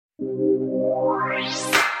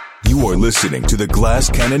You are listening to the Glass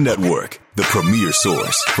Cannon Network, the premier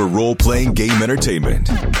source for role-playing game entertainment.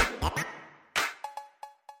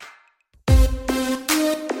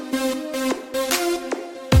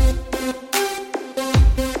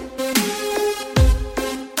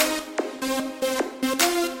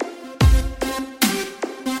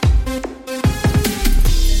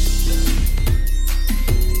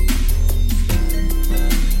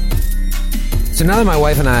 So now that my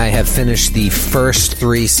wife and I have finished the first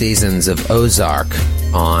 3 seasons of Ozark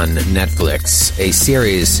on Netflix, a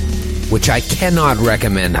series which I cannot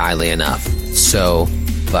recommend highly enough. So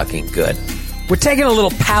fucking good. We're taking a little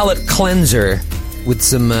palate cleanser with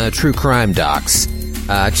some true crime docs.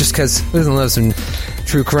 Just because who doesn't love some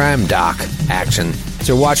true crime doc action?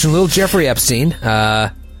 So we're watching Little Jeffrey Epstein.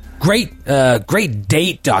 Great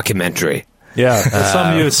date documentary. Yeah,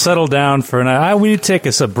 some of you settle down for an hour. We need to take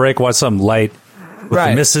us a break, watch something light. With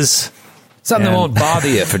the missus. Something that won't bother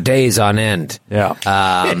you for days on end. Yeah.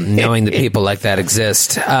 Knowing that people like that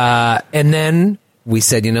exist. And then we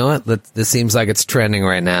said, you know what? This seems like it's trending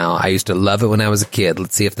right now. I used to love it when I was a kid.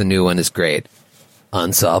 Let's see if the new one is great.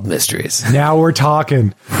 Unsolved Mysteries. Now we're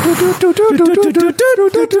talking.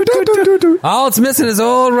 All it's missing is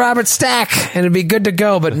old Robert Stack, and it'd be good to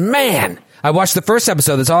go. But man, I watched the first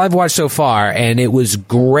episode. That's all I've watched so far, and it was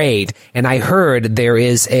great. And I heard there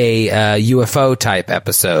is a UFO type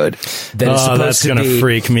episode that is supposed to be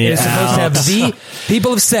freak me out. Supposed to have people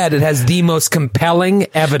have said it has the most compelling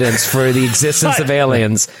evidence for the existence of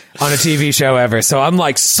aliens on a TV show ever. So I'm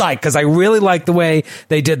like psyched because I really like the way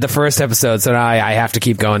they did the first episode. So now I have to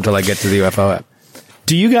keep going until I get to the UFO app.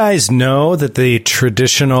 Do you guys know that the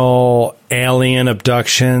traditional alien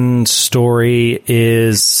abduction story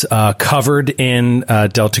is covered in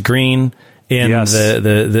Delta Green in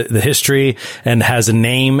the history and has a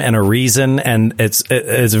name and a reason, and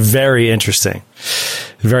it's very interesting.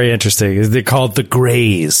 Very interesting. They're called the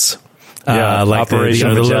Greys. Like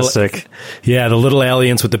Operation Majestic. The little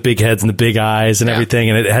aliens with the big heads and the big eyes and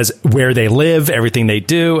everything, and it has where they live, everything they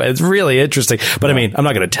do. It's really interesting. But I mean, I'm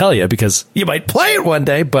not going to tell you because you might play it one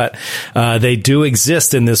day, but they do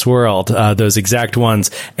exist in this world, those exact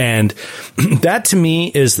ones. And that to me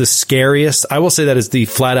is the scariest. I will say that is the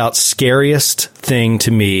flat out scariest thing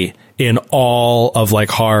to me in all of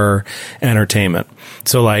like horror entertainment.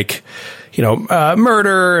 So like, you know,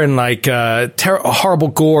 murder and like horrible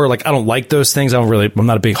gore. Like, I don't like those things. I'm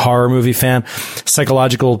not a big horror movie fan.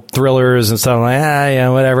 Psychological thrillers and stuff. I'm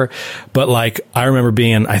like, whatever. But like, I remember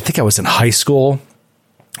I think I was in high school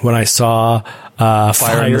when I saw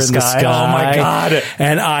Fire in the Sky. Oh my God.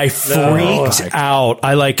 And I freaked out.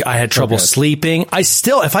 I had trouble sleeping.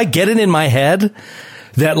 If I get it in my head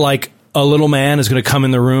that like, a little man is going to come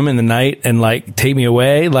in the room in the night and like take me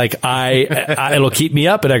away. Like it'll keep me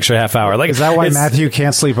up an extra half hour. Like, is that why Matthew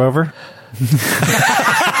can't sleep over? Wake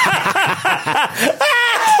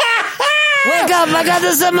up! I got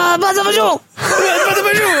this Come out of your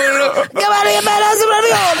bed.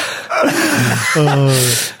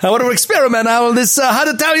 I want to experiment on this hot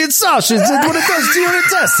Italian sausage and what it does to your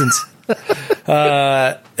intestines.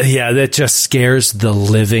 That just scares the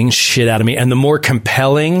living shit out of me. And the more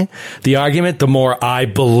compelling the argument, the more I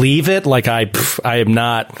believe it. Like I'm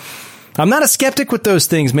not a skeptic with those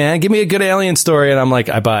things, man. Give me a good alien story and I'm like,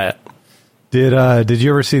 I buy it. Did you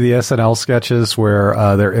ever see the SNL sketches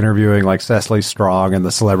where they're interviewing like Cecily Strong and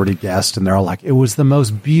the celebrity guest, and they're all like, "It was the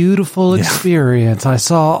most beautiful experience. I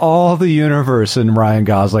saw all the universe," and Ryan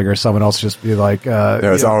Gosling or someone else just be like,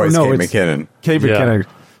 "No, it's always Kate McKinnon." Kate McKinnon.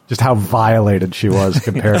 Just how violated she was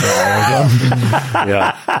compared to all of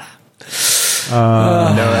them.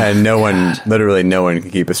 And literally no one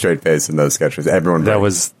can keep a straight face in those sketches. Everyone.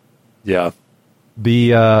 The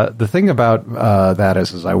thing about that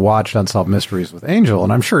is I watched Unsolved Mysteries with Angel,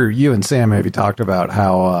 and I'm sure you and Sam maybe talked about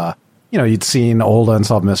how you'd seen old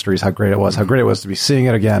Unsolved Mysteries, how great it was to be seeing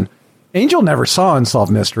it again. Angel never saw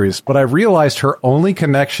Unsolved Mysteries, but I realized her only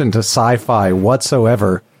connection to sci-fi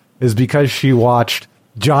whatsoever is because she watched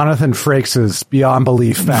Jonathan Frakes' Beyond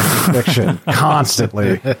Belief Fact and Fiction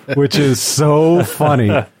constantly, which is so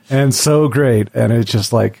funny and so great. And it's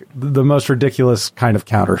just like the most ridiculous kind of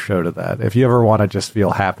counter show to that. If you ever want to just feel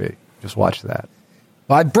happy, just watch that.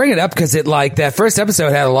 Well, I bring it up because that first episode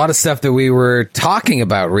had a lot of stuff that we were talking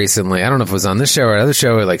about recently. I don't know if it was on this show or another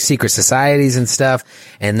show, like secret societies and stuff.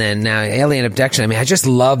 And then now alien abduction. I mean, I just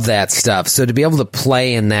love that stuff. So to be able to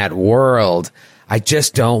play in that world, I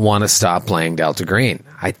just don't want to stop playing Delta Green.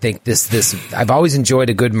 I think I've always enjoyed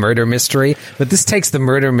a good murder mystery, but this takes the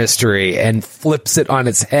murder mystery and flips it on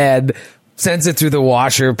its head, sends it through the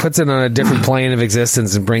washer, puts it on a different plane of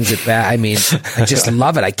existence and brings it back. I mean, I just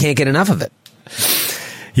love it. I can't get enough of it.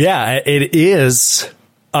 Yeah, it is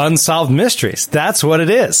Unsolved Mysteries. That's what it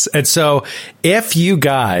is. And so if you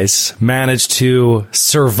guys manage to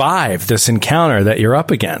survive this encounter that you're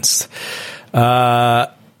up against,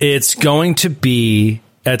 it's going to be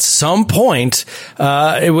at some point,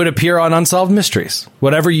 it would appear on Unsolved Mysteries.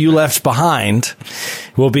 Whatever you left behind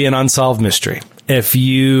will be an unsolved mystery. If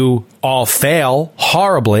you all fail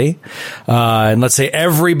horribly, and let's say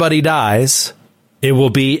everybody dies, it will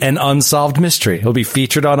be an unsolved mystery. It'll be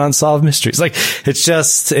featured on Unsolved Mysteries. Like, it's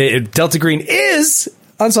just, Delta Green is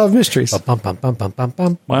Unsolved Mysteries. Bum, bum, bum, bum, bum,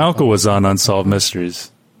 bum. My uncle was on Unsolved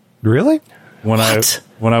Mysteries. Really? When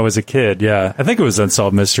I was a kid, yeah. I think it was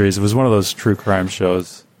Unsolved Mysteries. It was one of those true crime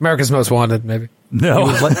shows. America's Most Wanted, maybe. No.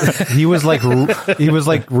 He was like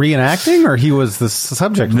reenacting, or he was the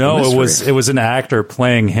subject? No, of the it was an actor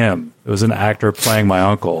playing him. It was an actor playing my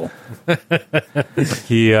uncle.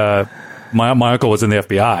 My uncle was in the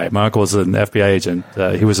FBI. My uncle was an FBI agent.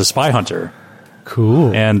 He was a spy hunter.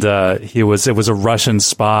 Cool. And it was a Russian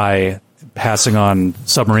spy passing on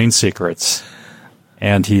submarine secrets,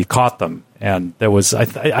 and he caught them. And there was,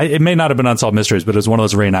 it may not have been Unsolved Mysteries, but it was one of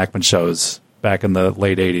those reenactment shows back in the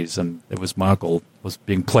late 80s, and it was my uncle was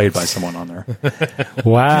being played by someone on there.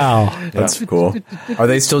 Wow. That's cool. Are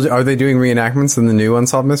they doing reenactments in the new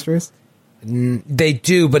Unsolved Mysteries? They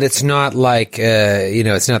do, but it's not like,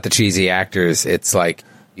 it's not the cheesy actors. It's like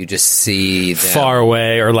you just see them far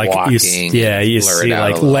away, or like you see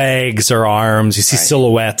like legs or arms. You see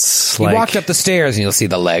silhouettes. You walked up the stairs and you'll see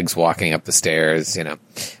the legs walking up the stairs.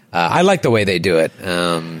 I like the way they do it.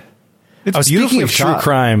 Speaking of true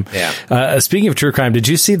crime, speaking of true crime, did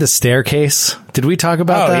you see The Staircase? Did we talk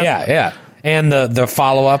about that? Yeah. And the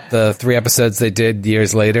follow up, the 3 episodes they did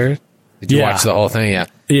years later. Did you watch the whole thing?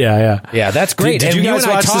 Yeah. Yeah, that's great. Did you guys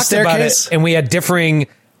watch The About Staircase? it, and we had differing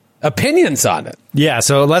opinions on it. Yeah,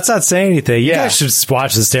 so let's not say anything. You guys should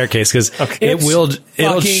watch The Staircase, because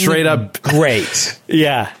it'll straight up great.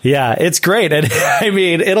 Yeah, it's great. And I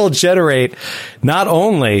mean, it'll generate not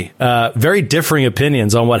only very differing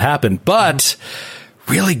opinions on what happened, but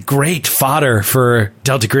really great fodder for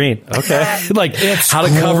Delta Green. Okay. Like how to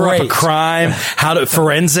cover up a crime, how to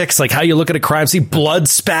forensics, like how you look at a crime scene, blood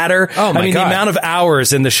spatter. Oh my God. The amount of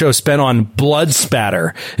hours in the show spent on blood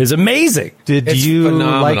spatter is amazing. Did you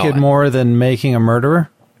like it more than Making a Murderer?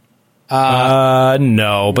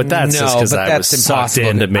 No, but that's just because I was sucked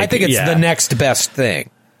into making. I think it's the next best thing.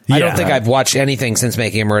 I don't think I've watched anything since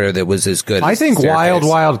Making a Murder that was as good. I think Wild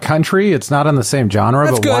Wild Country. It's not in the same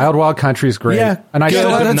genre, but good. Wild Wild Country is great. Yeah, and I still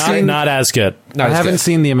haven't seen. Not as good. I haven't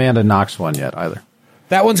seen the Amanda Knox one yet either.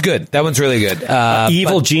 That one's good. That one's really good.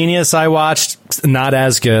 Evil Genius I watched, not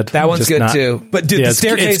as good. That one's good too. But dude, The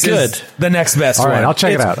Staircase is the next best one. All right, I'll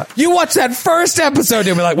check it out. You watch that first episode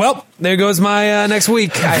and be like, well, there goes my next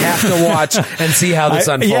week. I have to watch and see how this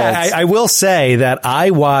unfolds. Yeah, I will say that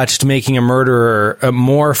I watched Making a Murderer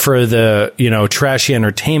more for the, trashy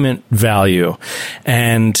entertainment value.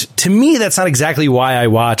 And to me, that's not exactly why I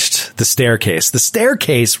watched The Staircase. The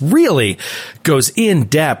Staircase really goes in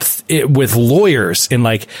depth with lawyers in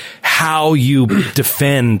like how you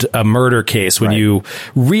defend a murder case when you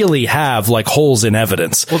really have like holes in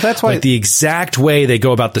evidence. Well, that's why the exact way they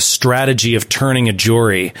go about the strategy of turning a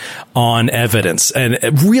jury on evidence, and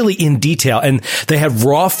really in detail. And they had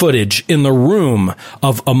raw footage in the room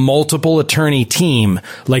of a multiple attorney team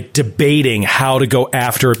like debating how to go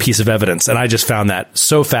after a piece of evidence. And I just found that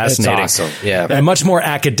so fascinating. That's awesome. Yeah. And much more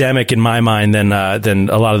academic in my mind than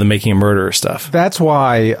a lot of the Making a Murderer stuff. That's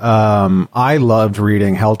why I loved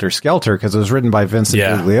reading Helter Skelter, because it was written by Vincent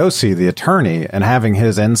Bugliosi, the attorney, and having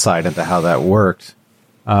his insight into how that worked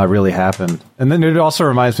really happened. And then it also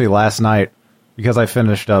reminds me last night, because I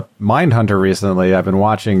finished up Mindhunter recently, I've been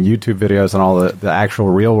watching YouTube videos on all the actual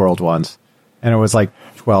real world ones. And it was like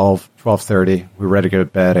 12:30. We were ready to go to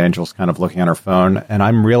bed. Angel's kind of looking at her phone. And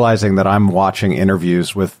I'm realizing that I'm watching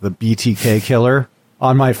interviews with the BTK killer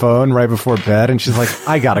on my phone right before bed. And she's like,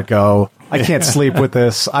 I gotta go. I can't sleep with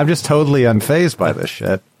this. I'm just totally unfazed by this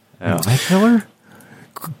shit. I killer?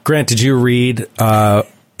 Grant, did you read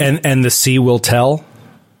And the Sea Will Tell?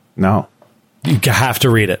 No. You have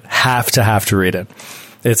to read it. Have to read it.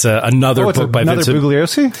 It's another book by Vincent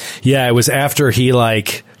Bugliosi? Yeah, it was after he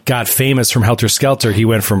got famous from Helter Skelter. He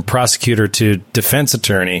went from prosecutor to defense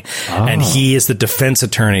attorney, and he is the defense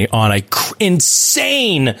attorney on a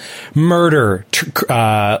insane murder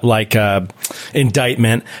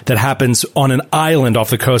indictment that happens on an island off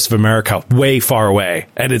the coast of America, way far away,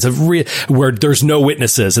 and it's where there's no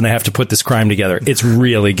witnesses, and they have to put this crime together. It's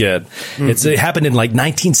really good. Mm-hmm. It happened in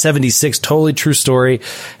 1976. Totally true story.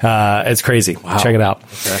 It's crazy. Wow. Check it out.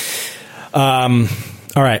 Okay.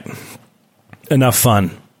 All right. enough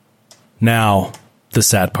fun. Now, the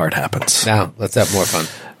sad part happens. Now, let's have more fun.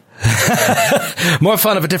 More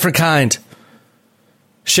fun of a different kind.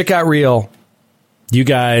 Shit got real. You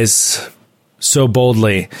guys so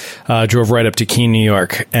boldly drove right up to Keene, New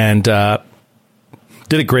York, and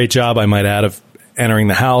did a great job, I might add, of entering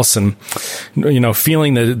the house and,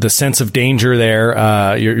 feeling the sense of danger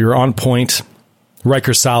there. You're on point.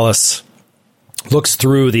 Riker Salas looks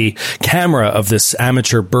through the camera of this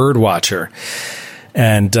amateur bird watcher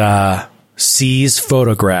and sees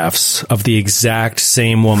photographs of the exact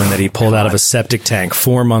same woman that he pulled out of a septic tank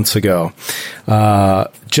 4 months ago. Imagine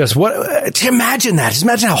that. Just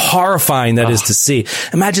imagine how horrifying that is to see.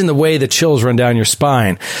 Imagine the way the chills run down your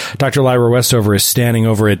spine. Dr. Lyra Westover is kneeling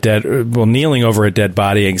over a dead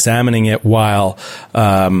body, examining it while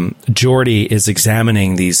Geordi is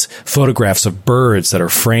examining these photographs of birds that are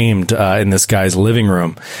framed in this guy's living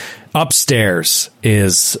room. Upstairs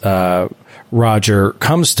is Roger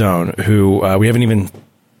Comstone, who we haven't even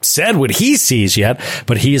said what he sees yet,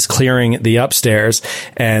 but he is clearing the upstairs.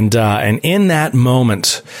 And in that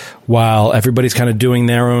moment, while everybody's kind of doing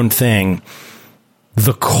their own thing,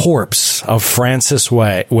 the corpse of Francis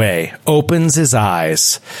Way opens his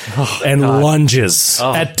eyes and lunges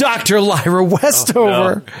at Dr. Lyra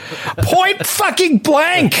Westover. Point fucking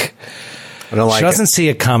blank. I don't like she doesn't see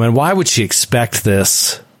it coming. Why would she expect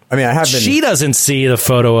this? I mean, She doesn't see the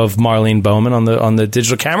photo of Marlene Bowman on the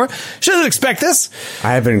digital camera. She doesn't expect this.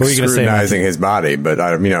 I have been scrutinizing his body, but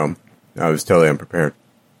I was totally unprepared.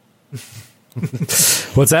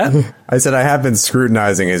 What's that? I said I have been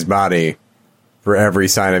scrutinizing his body for every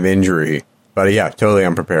sign of injury, but yeah, totally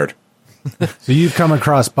unprepared. So you've come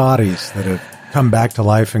across bodies that have come back to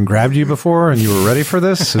life and grabbed you before, and you were ready for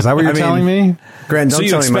this? Is that what you're telling me? Grant, so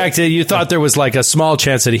you thought there was like a small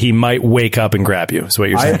chance that he might wake up and grab you, is what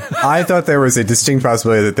you're saying? I thought there was a distinct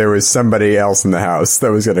possibility that there was somebody else in the house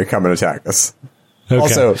that was going to come and attack us. Okay.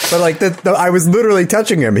 Also, but I was literally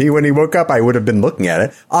touching him. When he woke up, I would have been looking at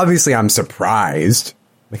it. Obviously, I'm surprised.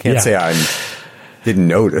 I can't say I didn't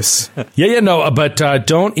notice. But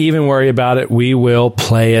don't even worry about it. We will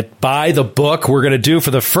play it by the book. We're going to do,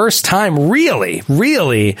 for the first time, really,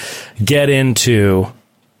 really get into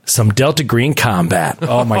some Delta Green combat.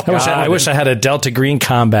 Oh my God. I wish I had a Delta Green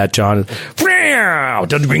combat, John.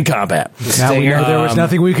 Delta Green combat. Now we know there was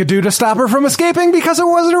nothing we could do to stop her from escaping because it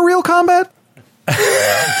wasn't a real combat?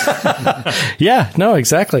 Yeah, no,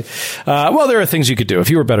 exactly. Well, there are things you could do if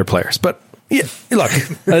you were better players, but yeah, look,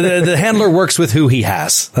 the handler works with who he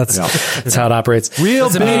has. That's how it operates.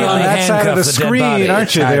 Real big on that side of the screen,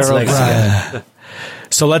 aren't you there, O'Brien?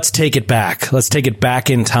 So let's take it back. Let's take it back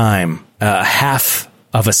in time, half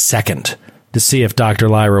of a second, to see if Dr.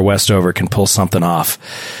 Lyra Westover can pull something off.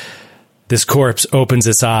 This corpse opens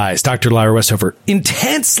its eyes. Dr. Lyra Westover,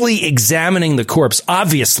 intensely examining the corpse,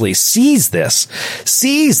 obviously sees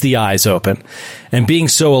the eyes open, and being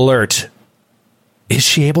so alert, is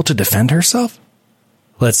she able to defend herself?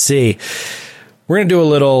 Let's see. We're going to do a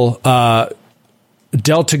little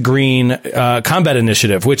Delta Green combat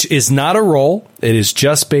initiative, which is not a roll. It is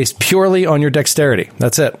just based purely on your dexterity.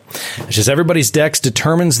 That's it. It's just everybody's dex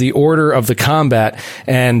determines the order of the combat,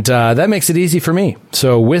 and that makes it easy for me.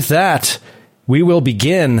 So with that, we will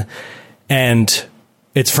begin, and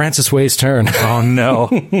it's Francis Way's turn. Oh, no.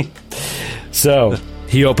 So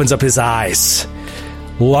he opens up his eyes,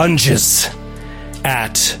 lunges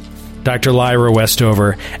at Dr. Lyra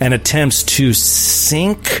Westover, and attempts to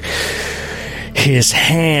sink his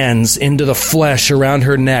hands into the flesh around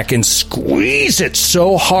her neck and squeeze it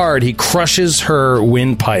so hard he crushes her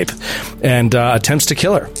windpipe and attempts to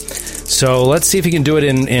kill her. So let's see if he can do it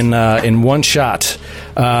in one shot.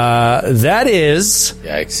 That is,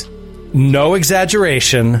 yikes, no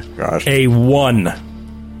exaggeration, Gosh. a 1.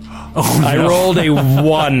 Oh, no. I rolled a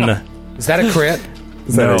 1. Is that a crit?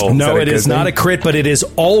 No, it is not a crit, but it is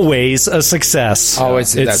always a success. Oh,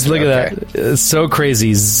 it's look at that. It's so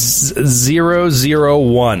crazy.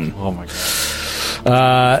 001. Oh my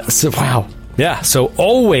God. So wow. Yeah, so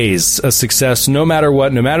always a success, no matter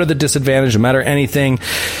what, no matter the disadvantage, no matter anything.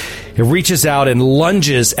 It reaches out and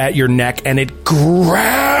lunges at your neck, and it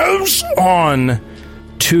grabs on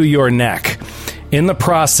to your neck. In the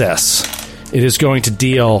process, it is going to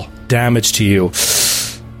deal damage to you.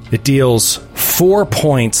 It deals 4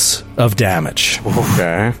 points of damage.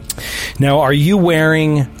 Okay. Now, are you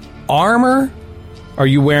wearing armor? Are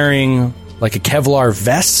you wearing like a Kevlar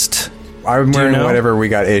vest? I'm wearing whatever we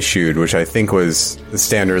got issued, which I think was the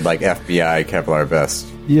standard like FBI Kevlar vest.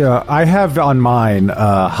 Yeah, I have on mine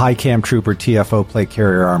High Cam Trooper TFO plate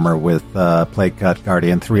carrier armor with plate cut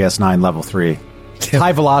Guardian 3S9 level 3.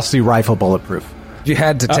 High velocity rifle bulletproof. You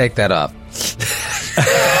had to take that up.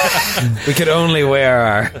 We could only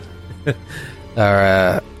wear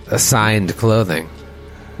our assigned clothing.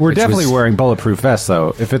 We're definitely wearing bulletproof vests,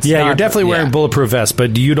 though. If it's you're definitely wearing bulletproof vests,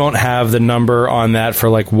 but you don't have the number on that for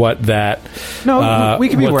like what that. No, we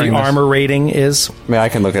could be what wearing the this. armor rating is. I mean, I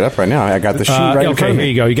can look it up right now. I got the sheet right in front Okay, of here me.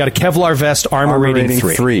 you go. You got a Kevlar vest, armor rating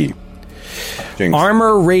 3. Jinx.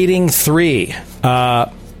 Armor rating 3.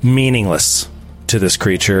 Meaningless to this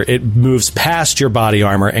creature. It moves past your body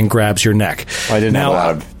armor and grabs your neck. Well, I didn't have Now, a lot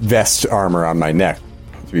of vest armor on my neck,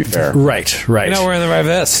 to be fair. Right. You're not wearing the right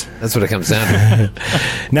vest. That's what it comes down to.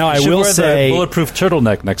 Now, I You should will wear say... the bulletproof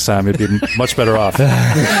turtleneck next time. You'd be much better off. Or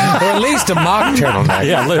at least a mock turtleneck.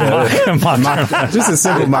 Yeah, mock Just a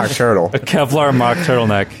simple mock turtle. a Kevlar mock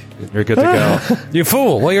turtleneck. You're good to go. You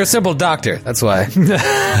fool. Well, you're a simple doctor. That's why.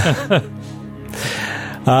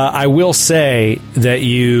 I will say that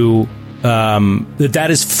you that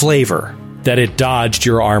is flavor. That it dodged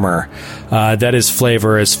your armor. That is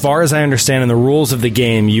flavor. As far as I understand in the rules of the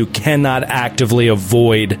game, you cannot actively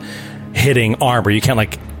avoid hitting armor. You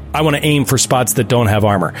can't I want to aim for spots that don't have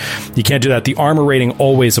armor. You can't do that. The armor rating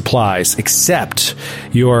always applies, except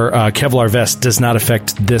your Kevlar vest does not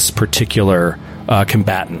affect this particular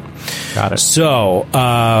combatant. Got it.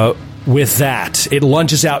 So, with that, it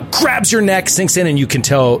lunges out, grabs your neck, sinks in, and you can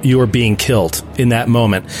tell you are being killed in that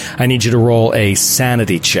moment. I need you to roll a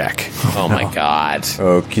sanity check. Oh, my God.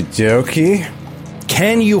 Okie dokie.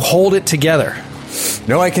 Can you hold it together?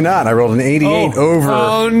 No, I cannot. I rolled an 88 over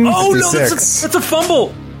Oh, no. 56. That's a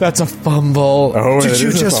fumble. That's a fumble. Oh, it Did you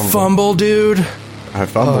is a just fumble, dude? I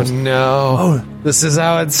fumbled. Oh, no. This is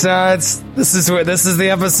how it starts. This is the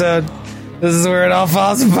episode. This is where it all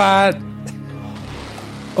falls apart.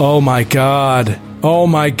 Oh my god. Oh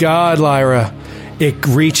my god, Lyra. It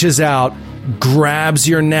reaches out, grabs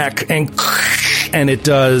your neck, and it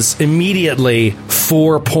does immediately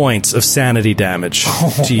 4 points of sanity damage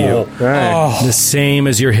to you. Okay. The same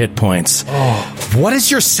as your hit points. What is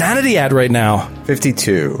your sanity at right now?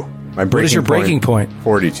 52. My breaking What is your breaking point?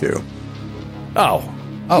 42. Oh,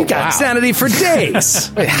 you got wow. sanity for days.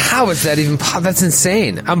 Wait, how is that even That's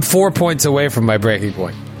insane. I'm 4 points away from my breaking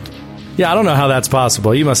point. Yeah, I don't know how that's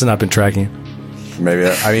possible. You must have not been tracking. Maybe.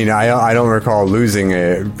 I mean, I don't recall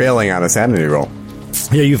failing on a sanity roll.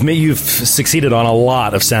 Yeah, you've succeeded on a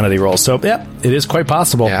lot of sanity rolls. So, yeah, it is quite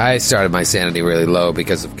possible. Yeah, I started my sanity really low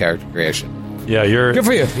because of character creation. Yeah, you're Good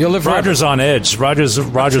for you. You'll live forever. Roger's on edge. Roger's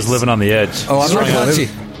living on the edge. Oh, I'm not Sorry, going Lunchy. to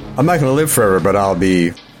live. I'm not going to live forever, but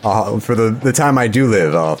for the time I do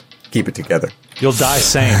live, I'll keep it together. You'll die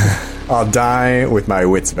sane. I'll die with my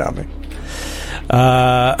wits about me.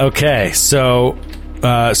 Okay, so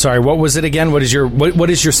sorry, what was it again? What is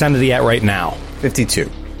your sanity at right now?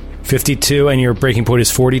 52. 52, and your breaking point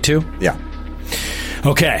is 42? Yeah.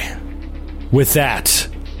 Okay. With that,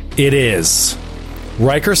 it is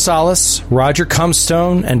Riker Solace, Roger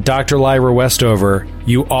Cumstone, and Dr. Lyra Westover.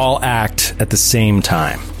 You all act at the same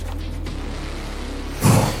time.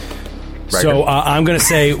 So I'm going to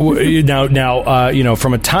say now,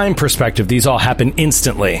 from a time perspective, these all happen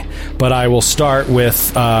instantly. But I will start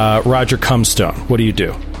with Roger Cumstone. What do you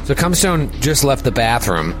do? So Cumstone just left the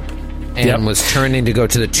bathroom and Yep. was turning to go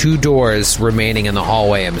to the two doors remaining in the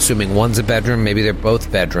hallway. I'm assuming one's a bedroom, maybe they're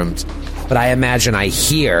both bedrooms. But I imagine I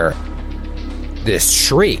hear this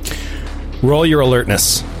shriek. Roll your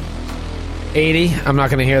alertness. 80. I'm not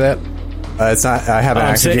going to hear that. It's not. I haven't I'm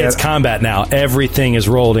acted saying yet. it's combat now. Everything is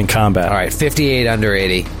rolled in combat. All right, 58 under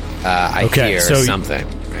 80. I hear something.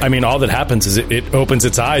 I mean, all that happens is it opens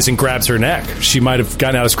its eyes and grabs her neck. She might have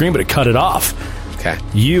gotten out of scream, but it cut it off. Okay.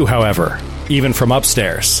 You, however, even from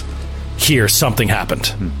upstairs, hear something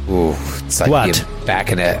happened. Ooh, it's like What? being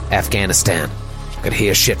back in Afghanistan. Could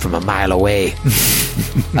hear shit from a mile away.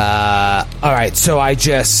 All right, so I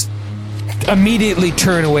just immediately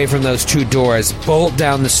turn away from those two doors, bolt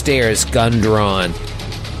down the stairs, gun drawn.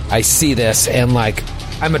 I see this, and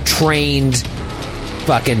I'm a trained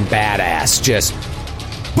fucking badass. Just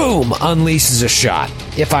boom, unleashes a shot.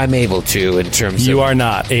 If I'm able to, in terms You of are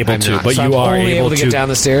not able I'm to, not. but So you I'm are only able to get down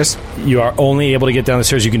the stairs. You are only able to get down the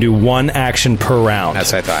stairs. You can do one action per round.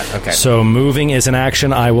 That's what I thought. Okay. So moving is an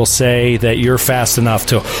action. I will say that you're fast enough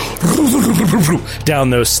to down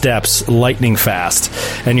those steps lightning fast,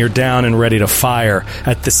 and you're down and ready to fire.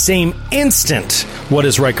 At the same instant, what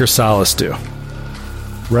does Riker Solace do?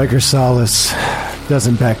 Riker Solace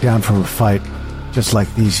doesn't back down from a fight, just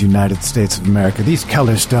like these United States of America. These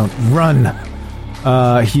colors don't run.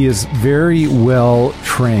 He is very well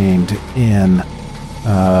trained in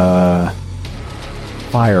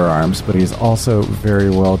firearms, but he's also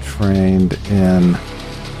very well trained in...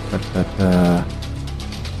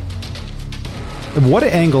 what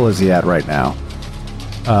angle is he at right now?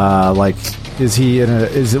 Like, is he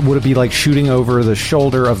would it be like shooting over the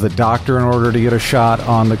shoulder of the doctor in order to get a shot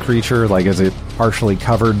on the creature? Like, is it partially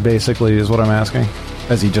covered, basically, is what I'm asking?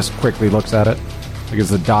 As he just quickly looks at it? Like, is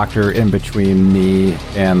the doctor in between me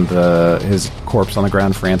and his corpse on the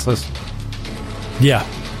ground, Francis? Yeah.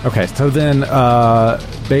 Okay, so then,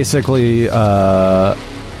 basically, he's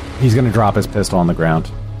going to drop his pistol on the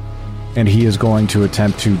ground, and he is going to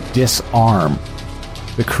attempt to disarm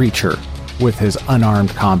the creature with his unarmed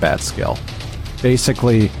combat skill.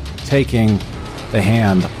 Basically, taking the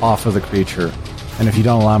hand off of the creature, and if you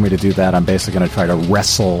don't allow me to do that, I'm basically going to try to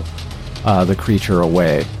wrestle the creature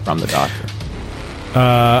away from the doctor.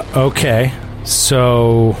 Okay,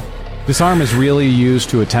 so... Disarm is really used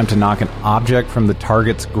to attempt to knock an object from the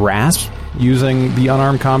target's grasp using the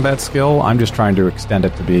unarmed combat skill. I'm just trying to extend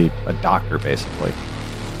it to be a doctor, basically.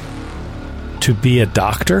 To be a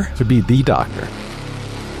doctor? To be the doctor.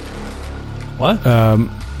 What?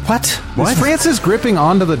 What? Is Francis gripping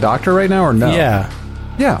onto the doctor right now, or no? Yeah.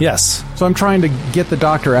 Yeah. Yes. So I'm trying to get the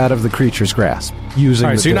doctor out of the creature's grasp using All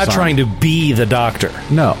right, the so you're not disarm. trying to be the doctor.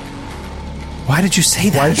 No. Why did you say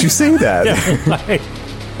that? Why did you say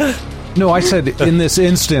that? No, I said in this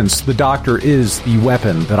instance, the doctor is the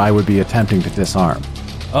weapon that I would be attempting to disarm.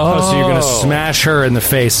 Oh, so you're going to smash her in the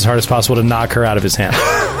face as hard as possible to knock her out of his hand.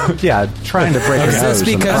 Yeah, trying to break her Is nose. this in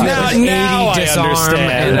the because process. there's Now 80 I disarm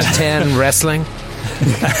understand. and 10 wrestling?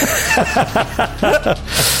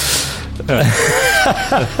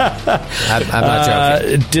 I'm not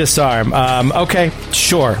joking. Disarm. Okay,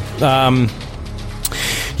 sure.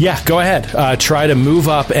 Yeah, go ahead. Try to move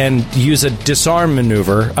up and use a disarm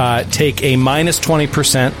maneuver. Take a minus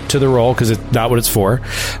 20% to the roll because it's not what it's for.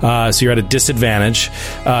 So you're at a disadvantage.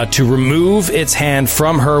 To remove its hand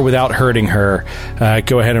from her without hurting her,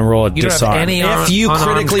 go ahead and roll a You don't have disarm. any If you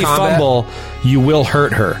unarmed critically combat? fumble, you will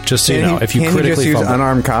hurt her. Just so you know, if you can he just critically use fumble,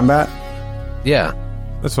 unarmed combat? Yeah.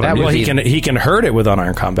 That's what That I'm would using. well, he can hurt it with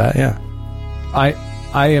unarmed combat. Yeah. I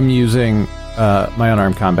am using my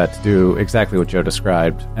unarmed combat to do exactly what Joe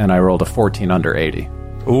described, and I rolled a 14 under 80.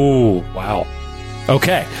 Ooh, wow.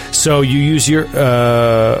 Okay, so you use your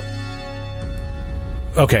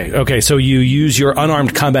Okay, so you use your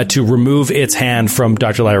unarmed combat to remove its hand from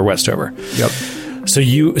Dr. Lyra Westover. Yep.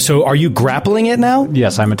 So are you grappling it now?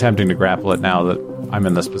 Yes, I'm attempting to grapple it now that I'm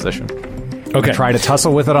in this position. Okay. Try to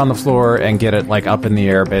tussle with it on the floor and get it like up in the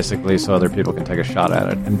air, basically, so other people can take a shot at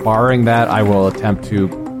it. And barring that, I will attempt to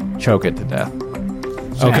choke it to death.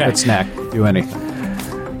 Snap its neck. Do anything.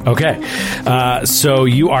 Okay. So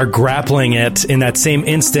you are grappling it in that same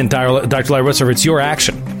instant, Dr. Lyra Westover. It's your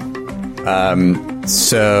action.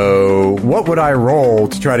 So what would I roll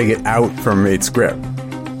to try to get out from its grip?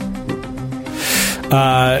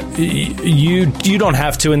 You don't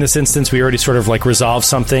have to in this instance. We already sort of like resolved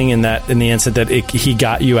something in the instant that he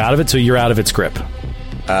got you out of it, so you're out of its grip.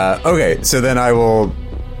 Okay, so then I will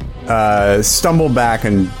stumble back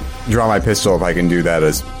and draw my pistol if I can do that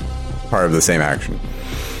as part of the same action.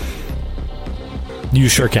 You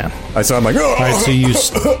sure can. So I'm like, oh! All right, so you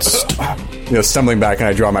stumbling back, and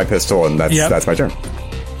I draw my pistol, and that's my turn.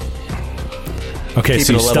 okay?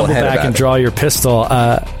 So Keeping you a level stumble head back about and it. draw your pistol.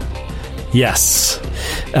 Yes,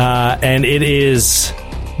 and it is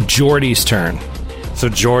Jordy's turn. So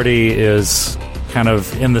Jordy is kind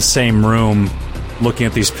of in the same room looking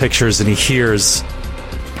at these pictures, and he hears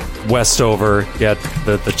Westover get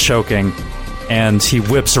the choking, and he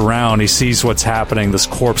whips around. He sees what's happening, this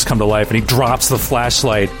corpse come to life, and he drops the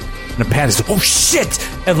flashlight in a panic. He's like, oh shit!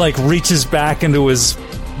 And like reaches back into his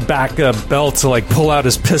back belt to like pull out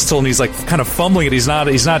his pistol, and he's like kind of fumbling it. He's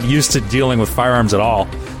not used to dealing with firearms at all,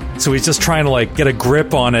 so he's just trying to like get a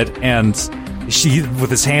grip on it, and she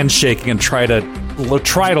with his hand shaking and try to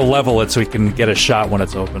level it so he can get a shot when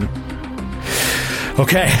it's open.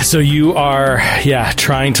 Okay, so you are,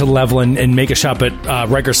 trying to level and make a shot, but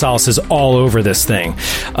Riker Salas is all over this thing,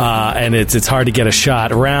 and it's hard to get a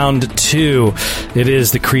shot. Round 2, it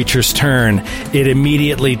is the creature's turn. It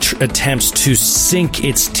immediately attempts to sink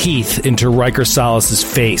its teeth into Riker Salas's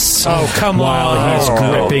face. Oh, come while on. he's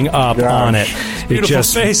gripping up on it. Beautiful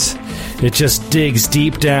face. It just digs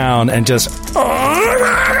deep down and just...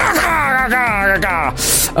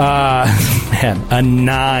 man, a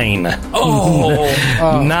 9.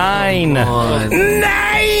 Oh, 9.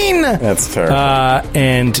 9! That's terrible.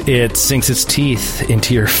 And it sinks its teeth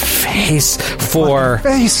into your face for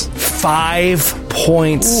 5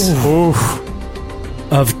 points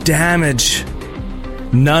of damage.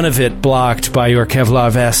 None of it blocked by your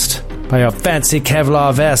Kevlar vest, by your fancy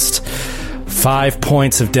Kevlar vest. 5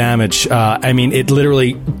 points of damage. I mean, it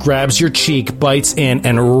literally grabs your cheek, bites in,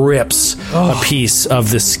 and rips a piece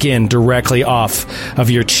of the skin directly off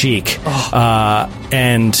of your cheek.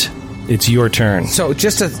 And it's your turn. So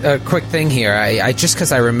just a quick thing here. I just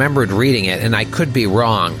because I remembered reading it, and I could be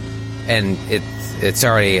wrong, and it's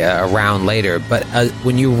already a round later, but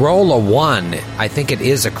when you roll a 1, I think it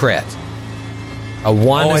is a crit. A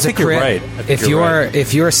 1 is a crit. You're right.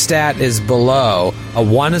 If your stat is below, a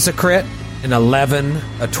 1 is a crit, an 11,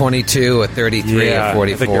 a 22, a 33, a 44.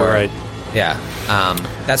 I think you're right. Yeah.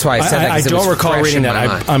 That's why I said that. I don't recall reading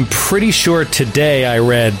that. I'm pretty sure today I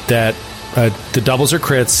read that the doubles are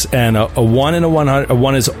crits, and a 1 and a 100. A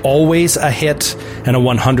 1 is always a hit, and a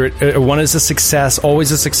 100. A 1 is a success,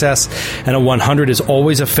 always a success, and a 100 is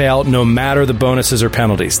always a fail, no matter the bonuses or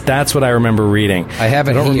penalties. That's what I remember reading. I have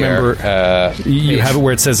it here. Remember, you have it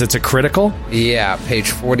where it says it's a critical? Yeah, page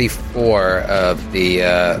 44 of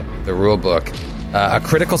the rule book. A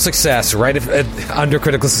critical success, under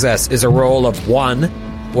critical success, is a roll of 1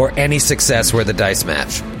 or any success where the dice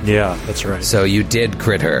match. Yeah, that's right. So you did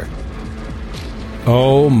crit her.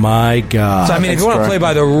 Oh my god! So I mean, if you want to play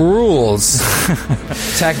by the rules,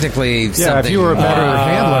 technically, if you were a better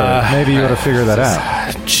handler, maybe you would have figured that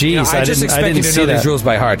out. Jeez, I just expect you to know these rules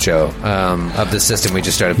by heart, Joe, of the system we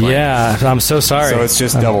just started playing. Yeah, I'm so sorry. So it's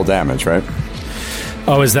just double damage, right?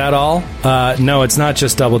 Oh, is that all? No, it's not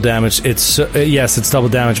just double damage. It's yes, it's double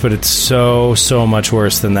damage, but it's so much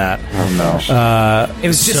worse than that. Oh no! It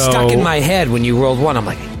was just stuck in my head when you rolled 1. I'm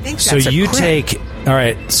like, I think that's so you crit. take. All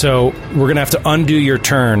right, so we're going to have to undo your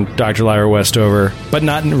turn, Dr. Lyra Westover, but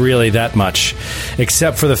not really that much,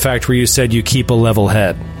 except for the fact where you said you keep a level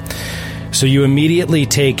head. So you immediately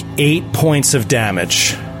take 8 points of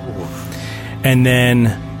damage, and then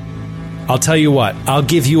I'll tell you what, I'll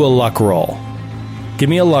give you a luck roll. Give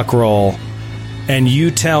me a luck roll, and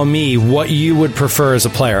you tell me what you would prefer as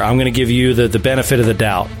a player. I'm going to give you the benefit of the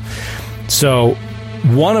doubt. So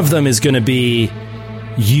one of them is going to be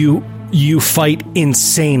you fight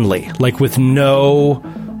insanely, like with no,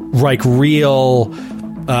 like real.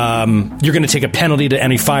 You're going to take a penalty to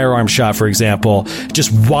any firearm shot, for example.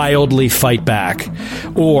 Just wildly fight back,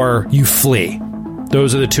 or you flee.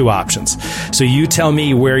 Those are the two options. So you tell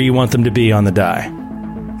me where you want them to be on the die.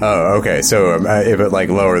 Oh, okay. So if it like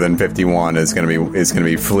lower than 51 is going to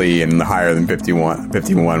be flee, and higher than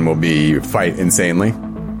 51 will be fight insanely.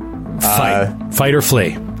 Fight or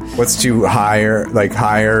flee. What's too higher? Like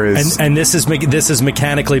higher is, and this is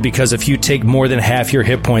mechanically because if you take more than half your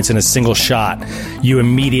hit points in a single shot, you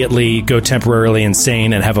immediately go temporarily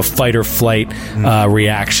insane and have a fight or flight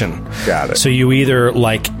reaction. Got it. So you either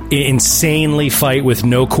like insanely fight with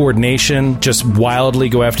no coordination, just wildly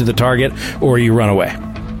go after the target, or you run away.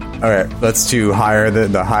 All right, let's do higher.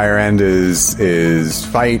 The higher end is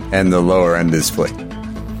fight, and the lower end is flee.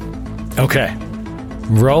 Okay,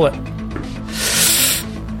 roll it.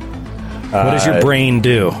 What does your brain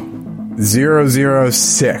do?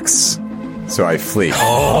 006. So I flee.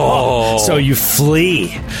 So you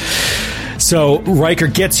flee. So Riker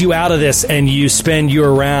gets you out of this, and you spend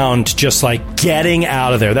your round just like getting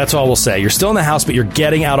out of there. That's all we'll say. You're still in the house, but you're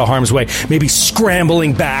getting out of harm's way. Maybe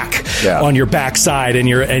scrambling back on your backside and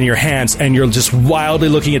your hands, and you're just wildly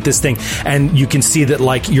looking at this thing, and you can see that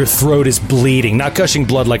like your throat is bleeding, not gushing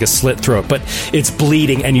blood like a slit throat, but it's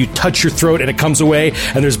bleeding, and you touch your throat, and it comes away,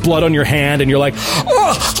 and there's blood on your hand, and you're like,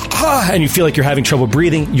 and you feel like you're having trouble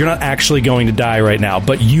breathing. You're not actually going to die right now,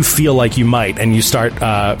 but you feel like you might, and you start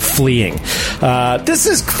fleeing. This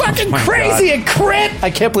is fucking crazy. A crit! I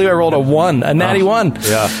can't believe I rolled a natty 1.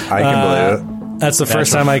 Yeah, I can believe it. That's the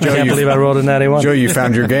first time I can't believe I rolled a natty 1. Joe, you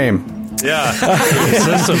found your game. Yeah.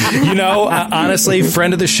 You know, honestly,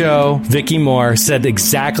 friend of the show, Vicky Moore, said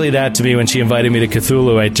exactly that to me when she invited me to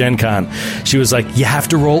Cthulhu at Gen Con. She was like, you have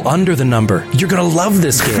to roll under the number. You're going to love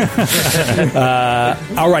this game.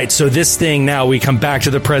 All right, so this thing now, we come back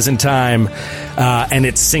to the present time, and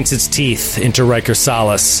it sinks its teeth into Riker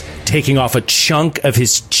Salas, taking off a chunk of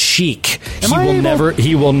his cheek.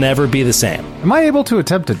 He will never be the same. Am I able to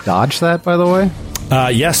attempt to dodge that, by the way?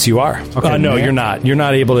 Yes, you are. Okay, no, you're not. You're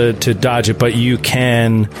not able to dodge it, but you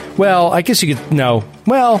can. Well, I guess you could. No.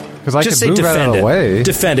 Well, because I just could say move defend out of the way.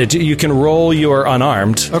 Defend it. You can roll your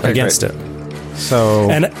unarmed against great. it. So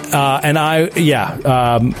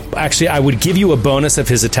actually, I would give you a bonus if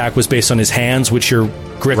his attack was based on his hands, which you're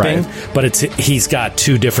gripping. Right. But he's got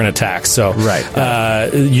 2 different attacks, so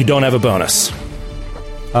you don't have a bonus.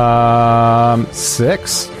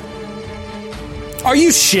 6. Are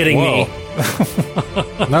you shitting me?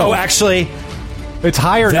 No. Oh, actually, its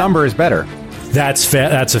higher number is better. that's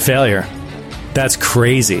a failure. That's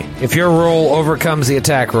crazy. If your roll overcomes the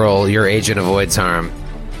attack roll, your agent avoids harm.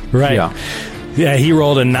 Right. Yeah, he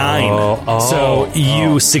rolled a 9. So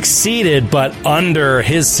you oh. succeeded, but under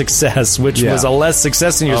his success, which was a less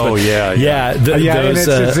success than yours. Oh, but yeah. And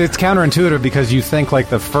it's counterintuitive because you think like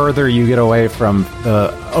the further you get away from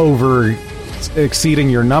the over exceeding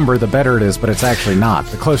your number, the better it is, but it's actually not.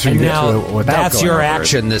 The closer you get to it without that's going your over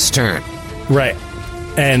action this turn. Right.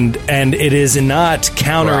 And it is not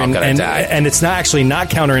counter We're all gonna die. and it's not actually not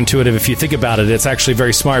counterintuitive if you think about it. It's actually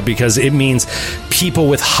very smart because it means people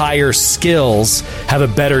with higher skills have a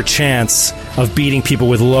better chance of beating people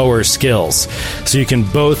with lower skills. So you can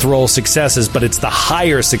both roll successes, but it's the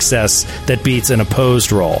higher success that beats an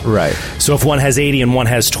opposed roll. Right. So if one has 80 and one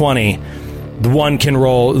has 20, the one can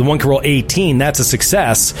roll 18, that's a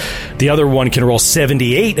success. The other one can roll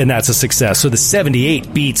 78 and that's a success. So the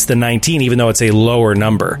 78 beats the 19 even though it's a lower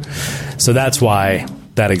number. So that's why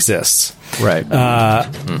that exists. Right.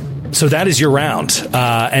 So that is your round.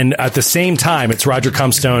 And at the same time, it's Roger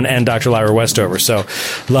Comstone and Dr. Lyra Westover. So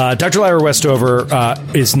Dr. Lyra Westover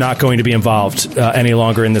is not going to be involved any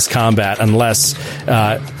longer in this combat unless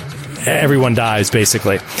everyone dies,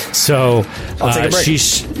 basically. So I'll take a break.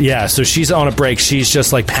 she's on a break. She's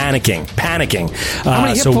just like panicking. How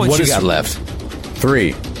many hit points you got left?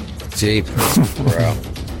 3. Gee, bro.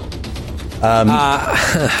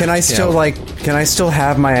 Can I still Can I still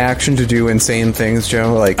have my action to do insane things,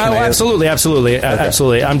 Joe? Absolutely.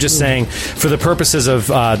 I'm just saying, for the purposes of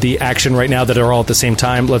the action right now that are all at the same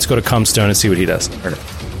time, let's go to Comstone and see what he does.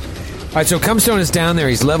 All right, so Comstone is down there.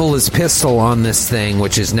 He's leveled his pistol on this thing,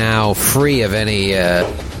 which is now free of any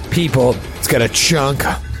people. It's got a chunk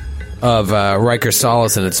of Riker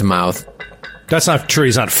Solace in its mouth. That's not true.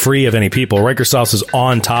 He's not free of any people. Riker Solace is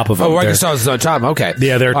on top of him. Oh, Riker Solace is on top. Okay.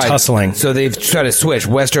 Yeah, they're tussling. Right, so they've tried to switch.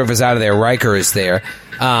 Westover is out of there. Riker is there.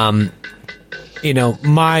 My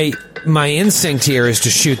instinct here is to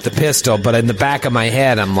shoot the pistol, but in the back of my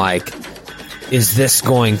head, I'm like, is this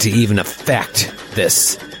going to even affect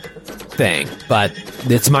this thing? But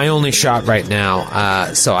it's my only shot right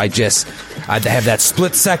now. So I have that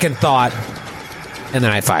split second thought, and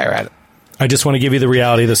then I fire at it. I just want to give you the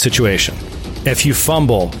reality of the situation. If you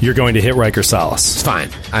fumble, you're going to hit Riker Solace. It's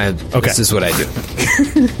fine. This is what I do.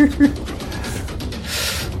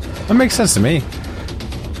 That makes sense to me.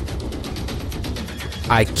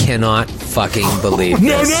 I cannot fucking believe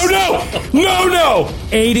this. No!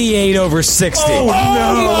 88 over 60. Oh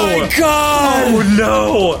my God! Oh,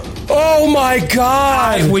 no! Oh my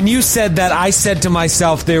God! When you said that, I said to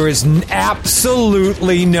myself, there is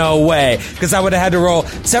absolutely no way. Because I would have had to roll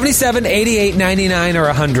 77, 88, 99, or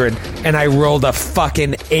 100. And I rolled a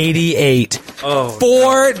fucking 88. Oh.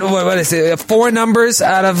 What is it? 4 numbers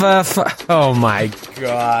out of... oh my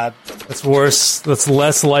God. That's worse. That's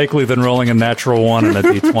less likely than rolling a natural 1 in a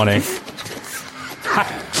D20.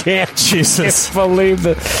 Can't Jesus. believe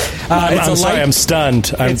it. I'm sorry, I'm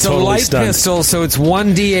stunned. I'm it's totally a light stunned. pistol, so it's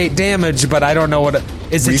 1d8 damage, but I don't know what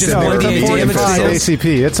is it. Just No, 1d8 damage? 45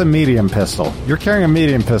 ACP. It's a medium pistol. You're carrying a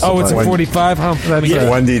medium pistol. Oh, it's a but- 45, huh? That's Yeah. a-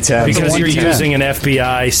 1d10. Because you're 1d10. using an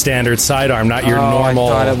FBI standard sidearm, not your normal.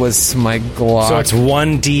 I thought it was my Glock. So it's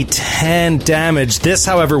 1d10 damage. This,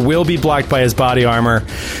 however, will be blocked by his body armor.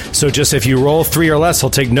 So just if you roll 3 or less, he'll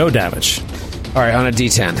take no damage. all right on a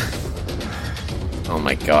d10. Oh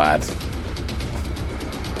my God.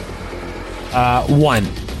 1.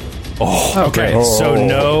 Oh, okay. So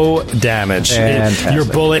no damage. Fantastic. Your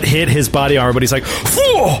bullet hit his body armor, but he's like,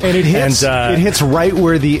 "Phew!" And it hits. And, It hits right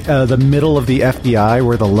where the middle of the FBI,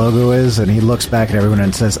 where the logo is, and he looks back at everyone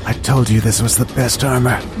and says, "I told you this was the best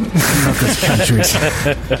armor of this country."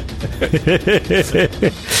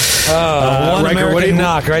 One Riker, American what do you-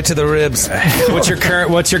 knock right to the ribs. What's your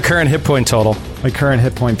current hit point total? My current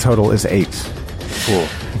hit point total is 8. Cool.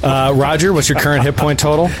 Roger, what's your current hit point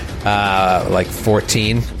total? Like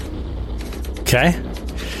 14. Okay.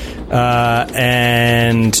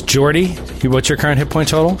 And Geordie, what's your current hit point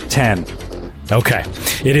total? 10. Okay.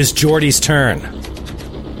 It is Geordie's turn.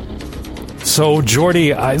 So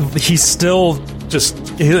Geordie, he's still just,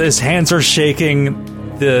 his hands are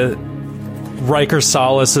shaking. The Riker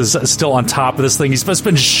Solace is still on top of this thing. He's just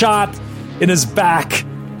been shot in his back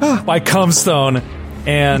by Comstone,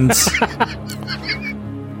 and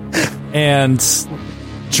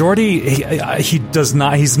Geordie, he does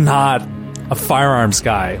not. He's not a firearms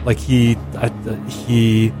guy. Like he.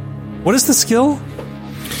 What is the skill?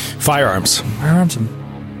 Firearms. Firearms.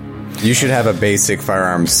 You should have a basic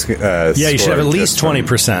firearms. Yeah, you should have at least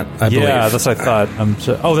 20%. I believe. Yeah, that's what I thought.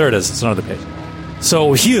 Oh, there it is. It's another page.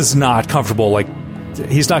 So he is not comfortable. Like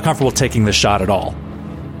he's not comfortable taking this shot at all.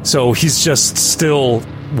 So he's just still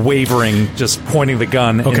wavering, just pointing the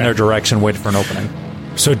gun in their direction, waiting for an opening.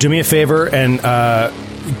 So do me a favor and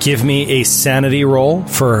give me a sanity roll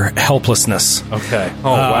for helplessness. Okay.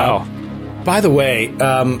 Oh, wow. By the way,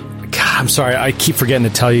 God, I'm sorry, I keep forgetting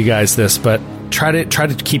to tell you guys this, but try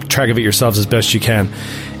to keep track of it yourselves as best you can.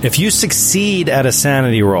 If you succeed at a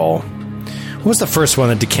sanity roll, what was the first one?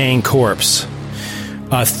 The decaying corpse.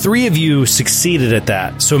 3 of you succeeded at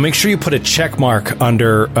that, so make sure you put a check mark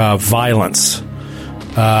under violence.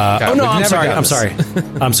 I'm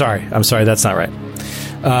sorry. That's not right.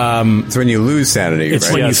 It's when you lose sanity. It's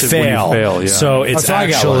right? when you fail. So it's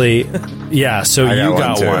actually, yeah. So you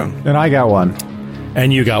got one, and I got one,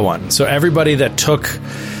 and you got one. So everybody that took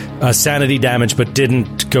sanity damage but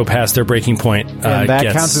didn't go past their breaking point, and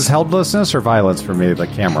that counts as helplessness or violence for me. The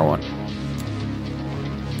camera one.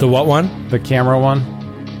 The what one? The camera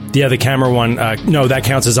one. Yeah, the camera one. No, that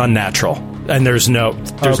counts as unnatural, and there's no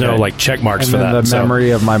like check marks and for then that. The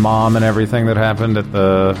memory of my mom and everything that happened at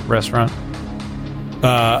the restaurant.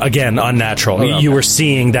 Again, unnatural. Oh, okay. You were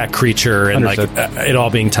seeing that creature and Understood. like it all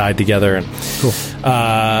being tied together. And Cool.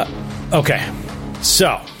 Okay,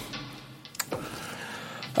 so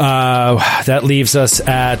that leaves us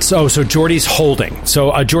at so Jordy's holding.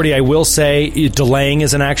 So Jordy, I will say delaying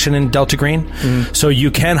is an action in Delta Green, so you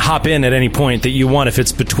can hop in at any point that you want if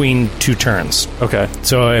it's between 2 turns. Okay.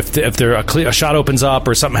 So if there a shot opens up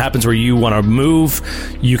or something happens where you want to move,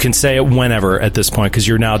 you can say it whenever at this point because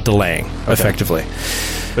you're now delaying effectively.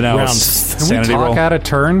 But now Round- it's Can we sanity talk roll. out of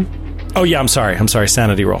turn? Oh yeah, I'm sorry.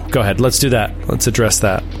 Sanity roll. Go ahead. Let's do that. Let's address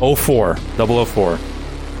that. 04. 004.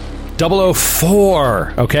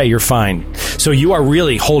 004. Okay, you're fine. So you are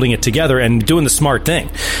really holding it together and doing the smart thing,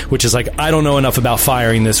 which is like, I don't know enough about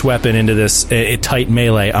firing this weapon into this tight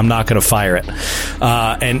melee. I'm not going to fire it.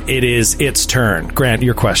 And it is its turn. Grant,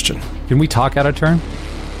 your question. Can we talk out of turn?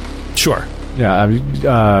 Sure.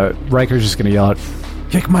 Yeah, Riker's just going to yell out,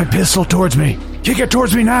 "Kick my pistol towards me! Kick it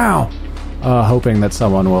towards me now!" Hoping that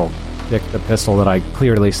someone will kick the pistol that I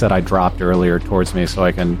clearly said I dropped earlier towards me so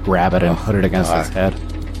I can grab it and put it against its head.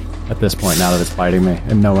 At this point, now that it's biting me,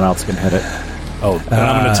 and no one else can hit it. Oh, then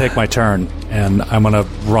I'm going to take my turn, and I'm going to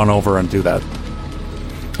run over and do that.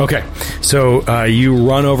 Okay, so you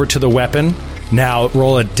run over to the weapon. Now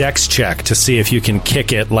roll a dex check to see if you can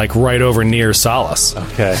kick it like right over near Solace.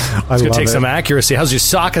 Okay. It's going to take some accuracy. How's your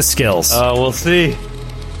Sokka skills? We'll see.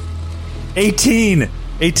 18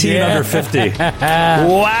 under 50.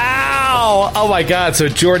 Wow! Oh my god, so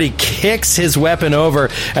Jordy kicks his weapon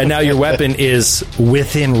over, and now your weapon is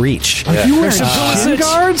within reach. Are you wearing shin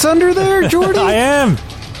guards under there, Jordy? I am.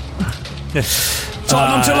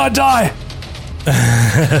 Talk until I die.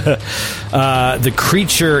 The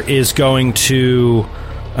creature is going to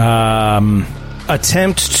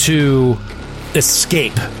attempt to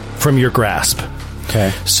escape from your grasp.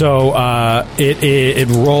 Okay. So it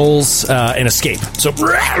rolls an escape. So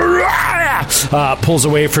pulls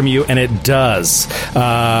away from you, and it does.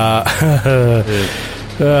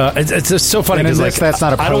 It's just so funny because like that's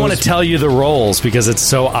not I don't want to tell you the rolls because it's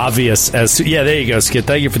so obvious. As yeah, there you go, Skid.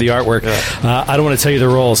 Thank you for the artwork. Yeah. I don't want to tell you the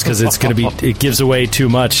rolls because it's going to be it gives away too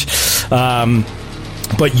much.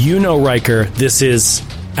 But you know, Riker, this is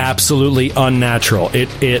absolutely unnatural.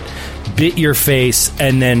 It bit your face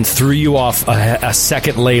and then threw you off a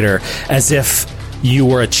second later as if you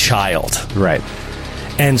were a child. Right.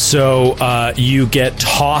 And so you get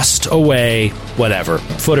tossed away, whatever,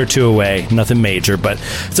 foot or two away, nothing major, but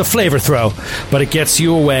it's a flavor throw. But it gets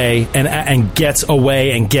you away and gets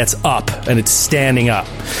away and gets up, and it's standing up.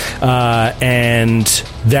 And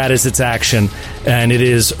that is its action, and it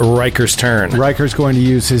is Riker's turn. Riker's going to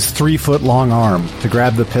use his 3-foot-long arm to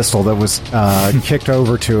grab the pistol that was kicked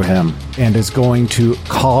over to him and is going to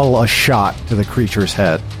call a shot to the creature's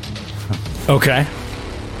head. Okay.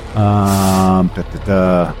 And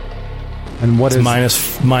what It's is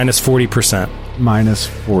minus 40%. minus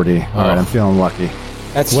 40? All right, I'm feeling lucky.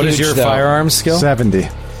 That's What huge, is your though. firearms skill? 70.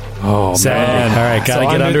 Oh, 70. man. All right, gotta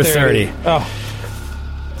So get under 30. Oh,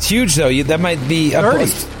 it's huge though. That might be a 30.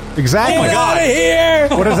 plus. Exactly. Get out of here!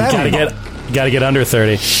 What does that mean? Gotta get under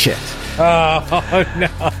 30. Shit.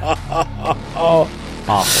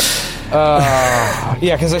 Yeah,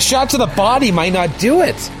 because a shot to the body might not do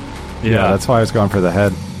it. Yeah, that's why I was going for the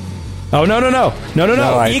head. Oh, no. I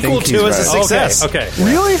Equal think to he's is a right. success. Okay.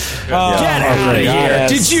 Really? Get out of here.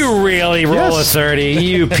 yes. Did you really roll Yes. a 30?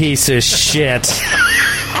 You piece of shit.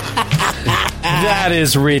 That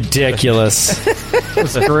is ridiculous.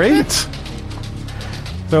 That's great.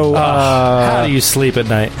 So, How do you sleep at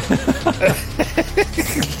night?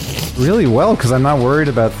 really well, because I'm not worried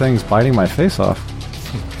about things biting my face off.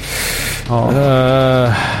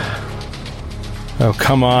 Oh,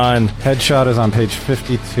 come on. Headshot is on page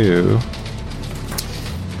 52.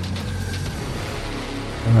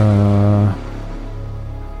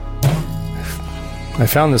 I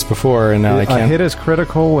found this before, and now I A can't. hit is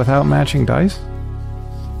critical without matching dice?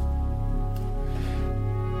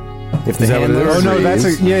 If the Is that what it handler is? Oh, no, that's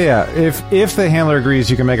agrees- yeah. If the handler agrees,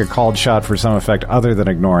 you can make a called shot for some effect other than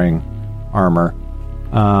ignoring armor.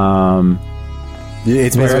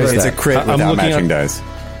 It's Where is it's a that? crit I'm without looking matching up- dice.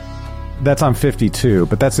 That's on 52,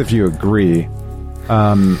 but that's if you agree.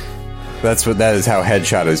 That is how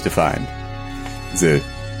headshot is defined.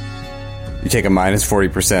 You take a minus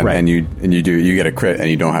 40% Right. and you get a crit and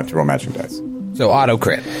you don't have to roll matching dice. So auto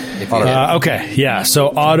crit. If you hit. Okay, yeah. So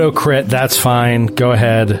auto crit, that's fine. Go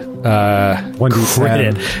ahead. 1d10. Crit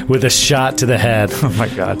it with a shot to the head. Oh my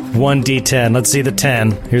god. 1d10. Let's see the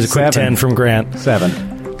 10. Here's a quick 7. 10 from Grant. 7.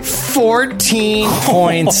 14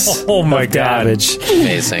 points. Oh my of God. damage.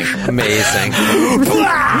 Amazing.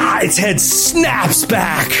 Blah! Its head snaps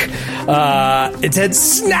back. Its head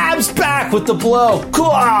snaps back with the blow.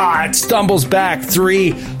 It stumbles back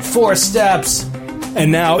 3-4 steps.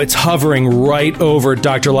 And now it's hovering right over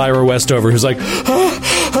Dr. Lyra Westover, who's like,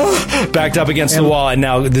 backed up against the wall. And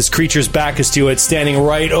now this creature's back is to you. It's standing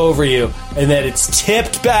right over you. And then it's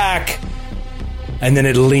tipped back. And then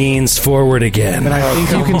it leans forward again. And I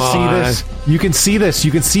think you can see this. You can see this.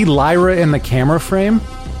 You can see Lyra in the camera frame,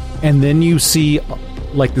 and then you see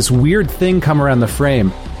like this weird thing come around the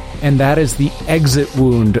frame, and that is the exit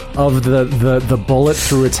wound of the bullet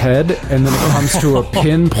through its head, and then it comes to a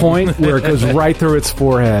pinpoint where it goes right through its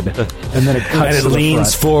forehead, and then it cuts And it to the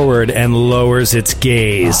leans front. forward and lowers its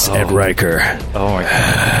gaze at Riker. Oh my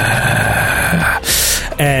god.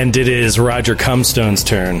 And it is Roger Cumstone's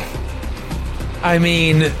turn. I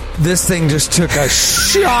mean, this thing just took a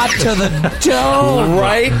shot to the dome.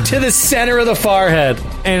 Right to the center of the forehead.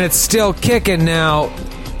 And it's still kicking now.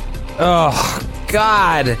 Oh,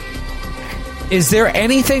 God. Is there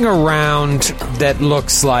anything around that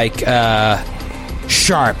looks like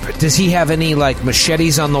sharp? Does he have any, like,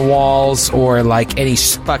 machetes on the walls or, like, any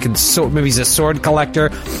fucking sword? Maybe he's a sword collector.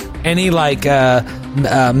 Any, like,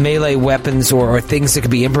 melee weapons or things that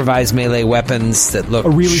could be improvised melee weapons that look A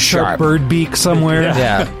really sharp bird beak somewhere.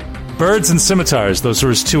 Yeah. Birds and scimitars, those were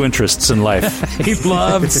his two interests in life. He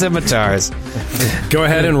loved scimitars. Go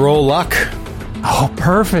ahead and roll luck. Oh,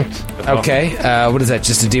 perfect. Okay, what is that?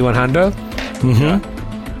 Just a D100?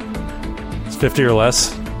 It's 50 or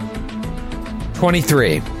less.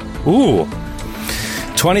 23. Ooh.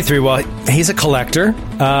 23. Well, he's a collector,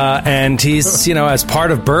 and he's, as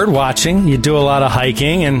part of bird watching, you do a lot of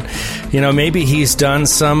hiking, and, maybe he's done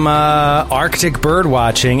some Arctic bird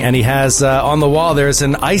watching, and he has, on the wall, there's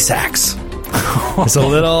an ice axe. There's a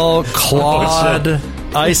little clawed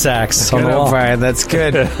ice axe on the wall. Brian, that's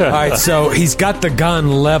good. All right, so he's got the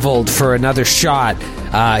gun leveled for another shot.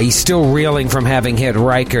 He's still reeling from having hit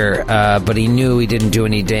Riker, but he knew he didn't do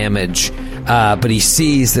any damage. But he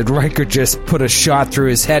sees that Riker just put a shot through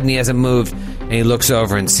his head and he hasn't moved. And he looks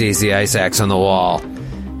over and sees the ice axe on the wall.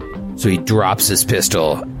 So he drops his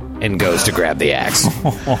pistol and goes to grab the axe.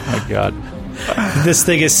 Oh my god. This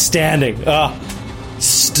thing is standing,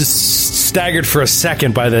 staggered for a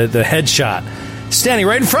second by the headshot. Standing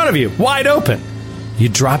right in front of you, wide open. You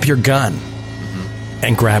drop your gun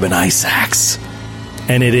and grab an ice axe.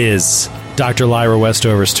 And it is Dr. Lyra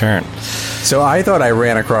Westover's turn. So I thought I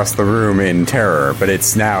ran across the room in terror, but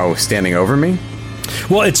it's now standing over me?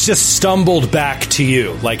 Well, it's just stumbled back to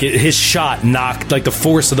you. Like, his shot knocked, like the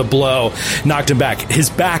force of the blow knocked him back. His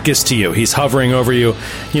back is to you. He's hovering over you.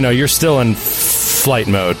 You're still in flight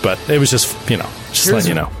mode, but it was just, just letting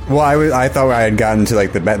you know. Well, I thought I had gotten to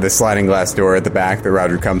like the sliding glass door at the back that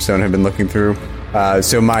Roger Cumstone had been looking through.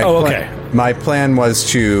 So my plan was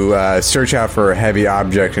to search out for a heavy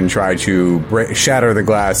object and try to shatter the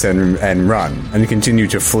glass and run and continue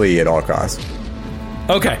to flee at all costs.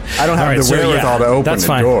 Okay. I don't have the wherewithal to open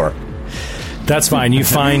the door. That's fine. You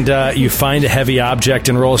find a heavy object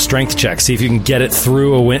and roll a strength check. See if you can get it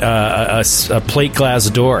through a plate glass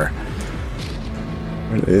door.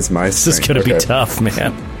 It is my This is going to be tough,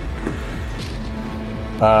 man.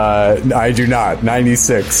 I do not.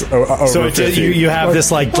 96 over So 50. you have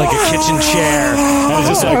this like a kitchen chair, and it's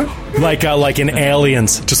just like in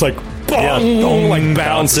Aliens, just like boom, like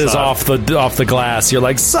bounces off the glass. You're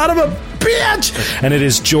like, son of a bitch! And it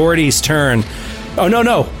is Geordi's turn. Oh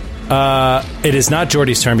no. It is not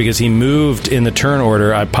Geordi's turn because he moved in the turn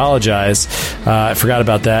order. I apologize. I forgot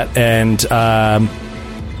about that. And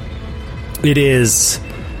it is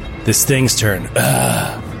this thing's turn.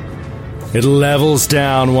 It levels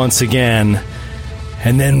down once again,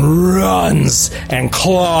 and then runs and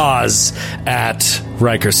claws at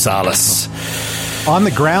Riker Salas. On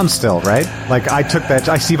the ground still, right? Like I took that.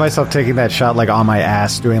 I see myself taking that shot like on my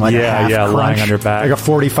ass, doing like a half crunch, lying on your back, like a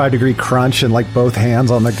 45-degree crunch, and like both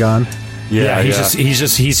hands on the gun. He's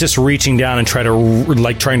just reaching down and trying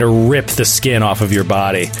to rip the skin off of your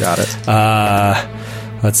body. Got it.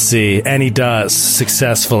 Let's see, and he does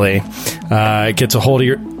successfully. Gets a hold of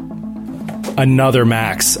your another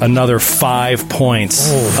 5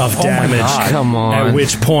 points of damage. Come on. At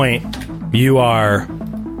which point you are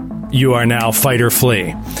now fight or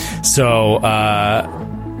flee. So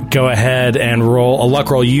go ahead and roll a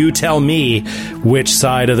luck roll. You tell me which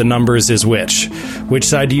side of the numbers is which. Which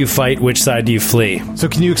side do you fight? Which side do you flee? So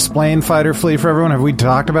can you explain fight or flee for everyone? Have we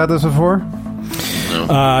talked about this before?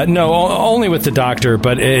 No, only with the doctor,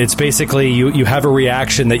 but it's basically you have a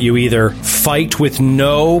reaction that you either fight with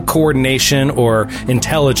no coordination or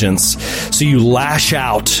intelligence, so you lash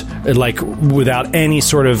out like without any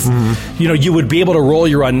sort of, you would be able to roll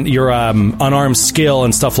your unarmed skill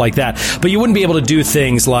and stuff like that, but you wouldn't be able to do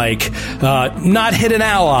things like not hit an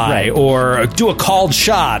ally or do a called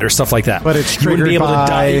shot or stuff like that. But it's triggered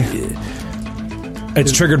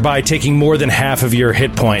It's triggered by taking more than half of your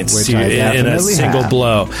hit points in a single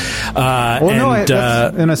blow.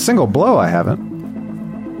 In a single blow, I haven't.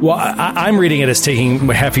 Well, I'm reading it as taking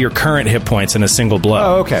half of your current hit points in a single blow.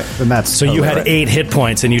 Oh, okay. Then that's so you had 8 hit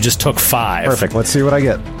points and you just took 5. Perfect. Let's see what I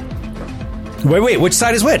get. Wait. Which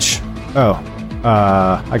side is which? Oh,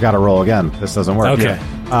 I got to roll again. This doesn't work. Okay.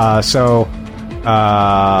 So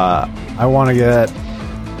I want to get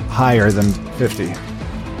higher than 50.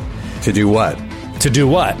 To do what? To do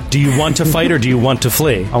what? Do you want to fight or do you want to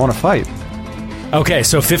flee? I want to fight. Okay,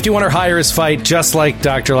 so 51 or higher is fight, just like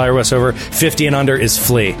Dr. Lyra Westover. 50 and under is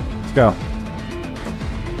flee. Let's go.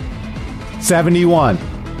 71.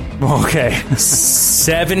 Okay.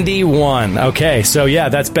 71. Okay, so yeah,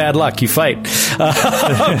 that's bad luck. You fight.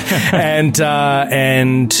 And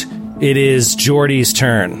it is Geordi's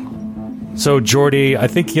turn. So Geordi, I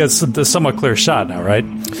think he has a somewhat clear shot now, right?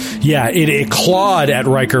 Yeah, it clawed at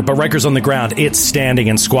Riker, but Riker's on the ground. It's standing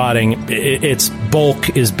and squatting. Its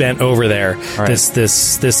bulk is bent over there. Right.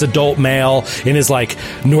 This adult male in his like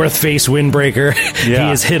North Face windbreaker. Yeah.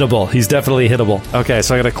 He is hittable. He's definitely hittable. Okay,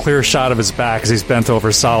 so I got a clear shot of his back as he's bent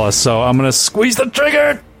over Salas. So I'm going to squeeze the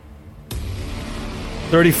trigger.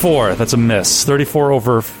 34. That's a miss. 34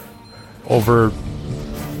 over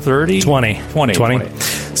 30? 20.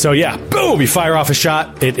 So yeah, boom! You fire off a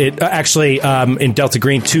shot. It actually in Delta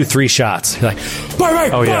Green 2-3 shots. You're like,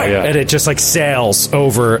 bang, yeah, and it just like sails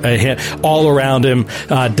over a hit all around him.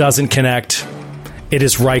 Doesn't connect. It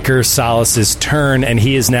is Riker Salas's turn, and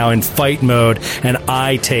he is now in fight mode, and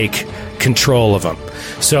I take control of him.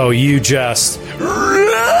 So you just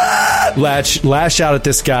lash out at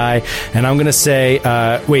this guy, and I'm going to say,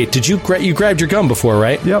 wait, did you grabbed your gun before,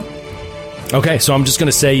 right? Yep. Okay, so I'm just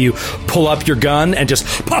going to say you pull up your gun and just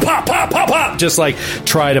pop, pop, pop, pop, pop. Just like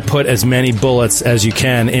try to put as many bullets as you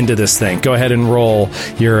can into this thing. Go ahead and roll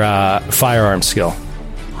your firearm skill.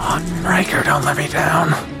 On Riker, don't let me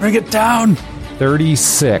down. Bring it down.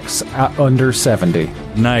 36 under 70.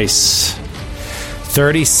 Nice.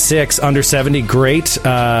 36 under 70. Great.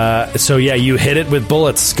 So yeah, you hit it with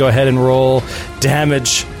bullets. Go ahead and roll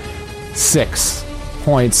damage. 6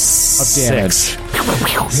 points of damage. 6.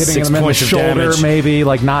 Hitting him in the shoulder, maybe,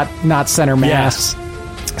 like not center mass. Yeah.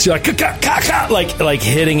 So you're like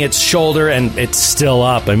hitting its shoulder, and it's still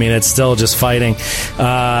up. I mean, it's still just fighting.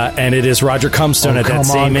 And it is Roger Cumstone at that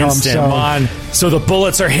same instant. Come on. So the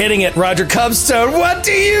bullets are hitting it. Roger Cumstone, what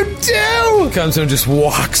do you do? Cumstone just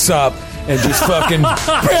walks up and just fucking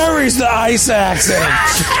buries the ice axe in.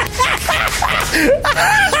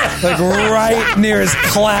 Like right near his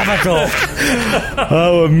clavicle.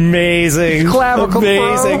 Oh, amazing. Clavicle.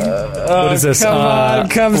 Amazing. What is this? Come on,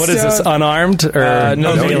 Cumstone. What is this? Unarmed? Or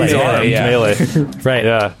no, melee? Melee. Right.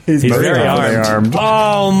 Yeah. He's very armed.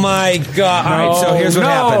 Oh my god. All right, so here's what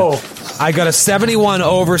happened. I got a 71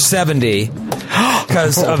 over 70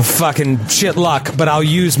 because of fucking shit luck, but I'll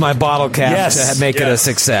use my bottle cap to make it a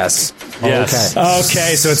success. Yes.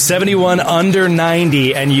 Okay, so it's 71 under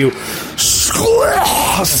 90, and you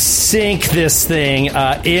sink this thing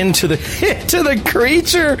into the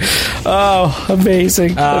creature. Oh, amazing.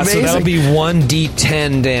 So that'll be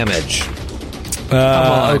 1d10 damage.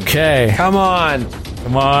 Okay. Come on.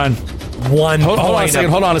 One Hold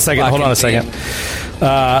on a second.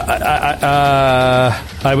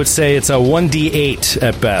 I would say it's a 1d8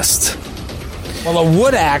 at best. Well, a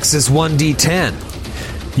wood axe is 1d10.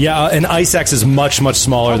 Yeah, an ice axe is much, much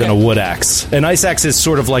smaller than a wood axe. An ice axe is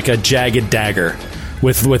sort of like a jagged dagger,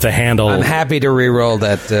 with a handle. I'm happy to re-roll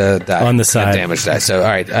that die. On the side. That damage die. So, all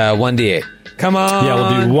right, 1d8. Come on. Yeah, we'll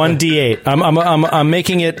do 1d8. I'm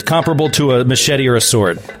making it comparable to a machete or a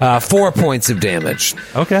sword. 4 points of damage.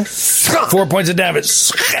 Okay. 4 points of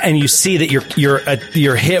damage, and you see that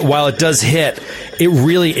your hit. While it does hit,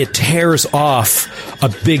 it tears off a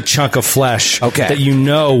big chunk of flesh. Okay. That you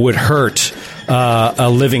know would hurt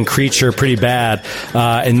a living creature pretty bad.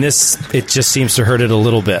 And it just seems to hurt it a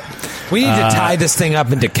little bit. We need to tie this thing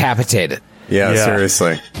up and decapitate it. Yeah, Yeah.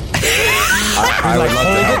 seriously. I would love to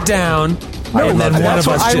Hold help. it down, I would and then love to one of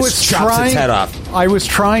help. us just chops its head off. I was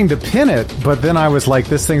trying to pin it, but then I was like,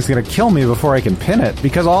 this thing's going to kill me before I can pin it,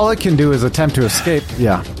 because all it can do is attempt to escape.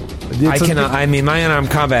 Yeah. I mean, my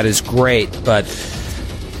unarmed combat is great, but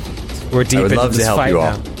we're deep I would into love to this help fight you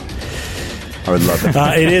all. now. I would love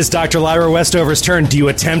that. It is Dr. Lyra Westover's turn. Do you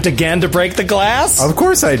attempt again to break the glass? Of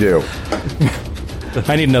course I do.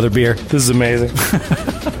 I need another beer. This is amazing.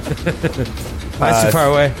 Mine's too far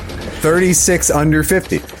away. 36 under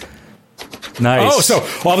 50. Nice. Oh, so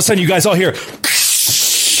all of a sudden you guys all hear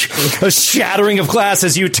a shattering of glass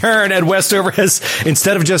as you turn, and Westover has,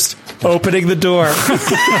 instead of just opening the door,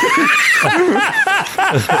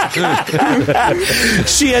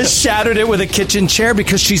 she has shattered it with a kitchen chair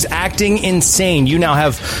because she's acting insane. You now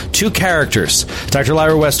have two characters, Dr.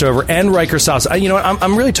 Lyra Westover and Riker Salas. You know what?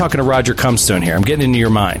 I'm really talking to Roger Cumstone here. I'm getting into your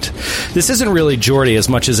mind. This isn't really Geordi as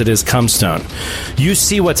much as it is Cumstone. You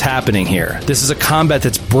see what's happening here. This is a combat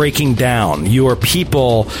that's breaking down. Your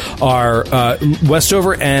people are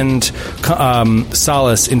Westover and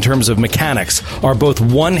Salas, in terms of mechanics, are both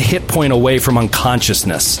one hit point away from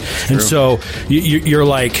unconsciousness. And so you're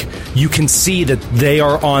like, you can see that they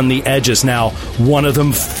are on the edges. Now, one of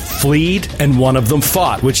them fled and one of them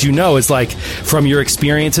fought, which you know is like, from your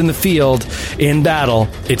experience in the field, in battle,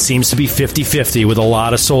 it seems to be 50-50 with a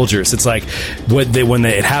lot of soldiers. It's like, when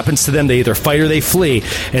it happens to them, they either fight or they flee.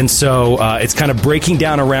 And so it's kind of breaking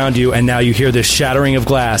down around you, and now you hear this shattering of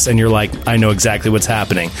glass, and you're like, I know exactly what's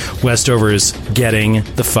happening. Westover is getting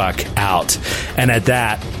the fuck out. And at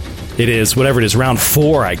that, it is, whatever it is, round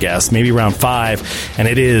 4, I guess, maybe round 5, and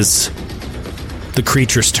it is the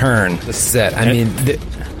creature's turn. This is it. I mean,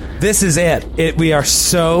 this is it. We are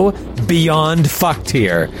so beyond fucked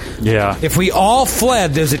here. Yeah. If we all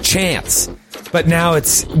fled, there's a chance. But now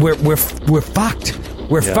we're fucked.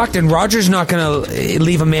 We're fucked, and Roger's not going to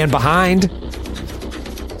leave a man behind.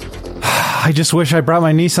 I just wish I brought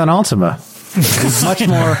my Nissan Altima. It's much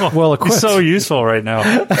more well equipped. It's so useful right now.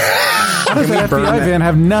 How does the FBI van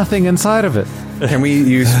have nothing inside of it? Can we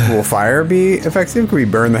use will fire be effective? Can we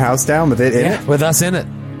burn the house down with it in it? With us in it.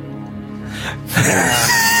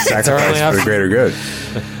 Sacrifice for the greater good.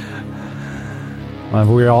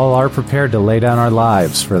 We all are prepared to lay down our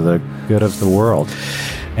lives for the good of the world.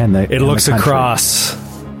 And It looks across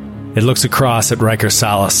at Riker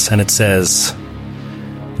Salas, and it says,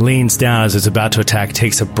 leans down as it's about to attack,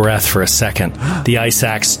 takes a breath for a second. The ice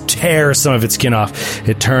axe tears some of its skin off.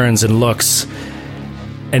 It turns and looks,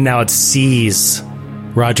 and now it sees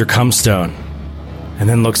Roger Cumstone, and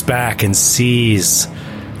then looks back and sees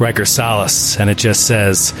Riker Salas, and it just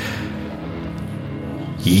says,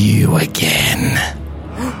 you again.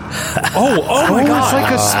 Oh my God. It's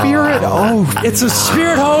like a spirit. Oh, It's a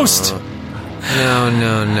spirit host. No.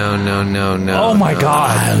 Oh my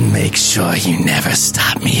God. I'll make sure you never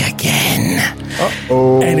stop me again.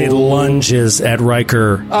 And it lunges at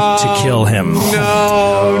Riker to kill him.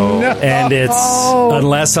 No. And it's,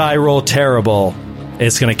 unless I roll terrible,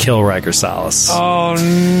 it's going to kill Riker Salas. Oh,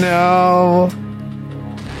 no.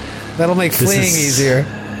 That'll make fleeing easier.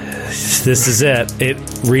 This is it. It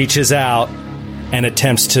reaches out and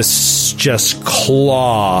attempts to just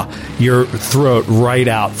claw your throat right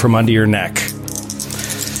out from under your neck.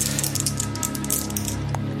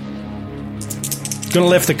 Gonna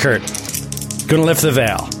lift the curtain. Gonna lift the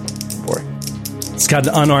veil. It's got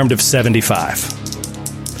an unarmed of 75.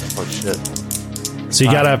 Oh shit. So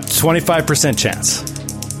you got a 25% chance.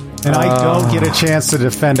 and I don't get a chance to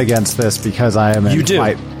defend against this because I am in You do.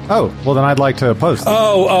 fight. Oh, well, then I'd like to oppose.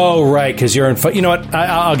 Oh, right, because you're in fight. You know what?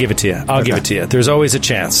 I'll give it to you. I'll give it to you. There's always a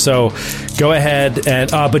chance. So go ahead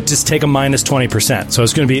and, but just take a minus 20%. So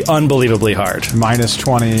it's going to be unbelievably hard. Minus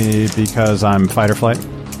 20 because I'm fight or flight.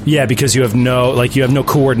 Yeah, because you have no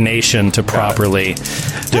coordination to properly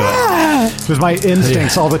do it. Because my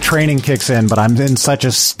instincts, all the training kicks in, but I'm in such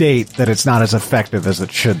a state that it's not as effective as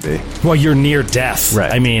it should be. Well, you're near death.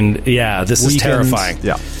 Right. I mean, yeah, this is terrifying.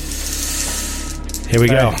 Yeah. Here we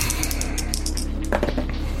go.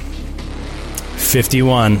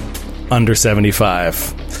 51 under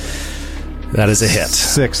 75. That is a hit.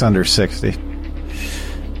 6 under 60.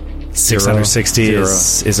 6 under 60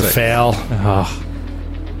 is a fail.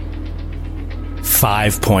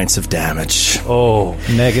 5 points of damage. Oh,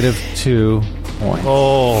 -2 points.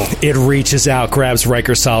 oh. It reaches out, grabs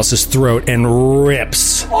Riker Salas' throat, and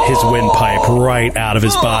rips his windpipe right out of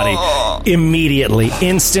his body. Immediately,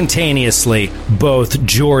 instantaneously, both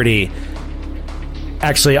Geordi...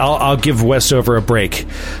 Actually, I'll give Westover a break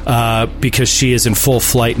because she is in full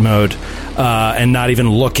flight mode and not even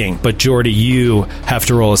looking. But Geordi, you have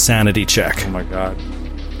to roll a sanity check. Oh my God.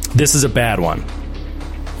 This is a bad one.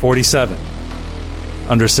 47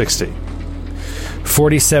 under 60.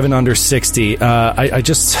 47 under 60. I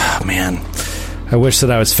just... Oh, man. I wish that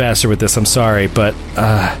I was faster with this. I'm sorry, but...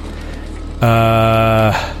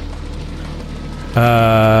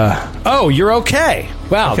 oh, you're okay.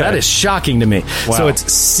 Wow, Okay. that is shocking to me. Wow. So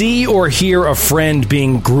it's see or hear a friend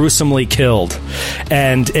being gruesomely killed.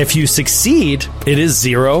 And if you succeed, it is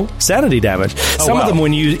 0 sanity damage. Some wow. of them,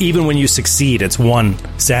 when you succeed, it's 1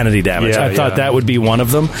 sanity damage. Yeah, I thought yeah. that would be one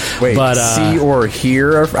of them. Wait, but, see or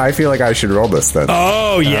hear? I feel like I should roll this then.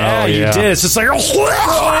 Oh, yeah, Oh, you yeah. did. It's just like... Do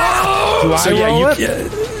I roll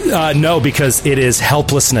it? No, because it is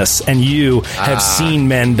helplessness, and you have seen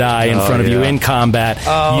men die in front of you yeah. in combat.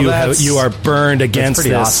 Oh, you are burned against pretty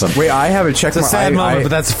this. awesome. Wait, I have a check It's a mark. sad moment, but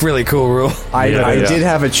that's a really cool rule. I Yeah. did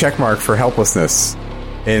have a check mark for helplessness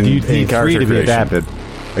in, You in need 3 character to be creation. adapted.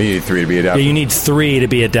 Oh, you need 3 to be Yeah, adapted. you need 3 to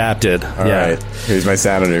be adapted. All right. Here's my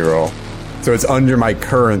sanity roll. So it's under my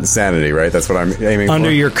current sanity, right? That's what I'm aiming for.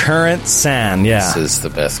 Under your current san, yeah. This is the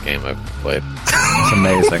best game I've played. It's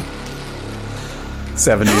amazing.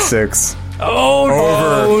 76.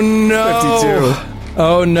 Oh no! 52.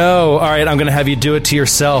 Oh no! All right, I'm going to have you do it to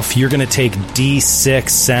yourself. You're going to take D6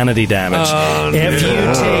 sanity damage. If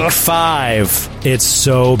you take 5, it's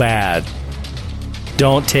so bad.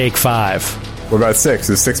 Don't take 5. What about 6?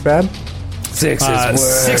 Is 6 bad? 6 is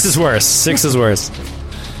worse. 6 is worse. 6 is worse.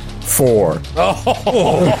 4.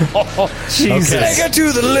 Jesus. Take it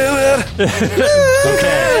to the limit.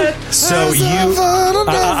 Okay, so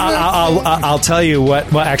I'll tell you what.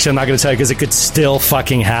 Well, actually, I'm not going to tell you because it could still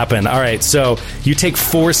fucking happen. All right, so you take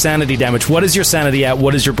 4 sanity damage. What is your sanity at?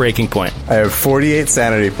 What is your breaking point? I have 48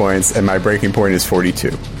 sanity points, and my breaking point is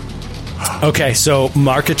 42. Okay, so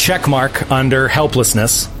mark a check mark under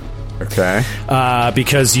helplessness Okay.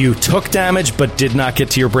 because you took damage but did not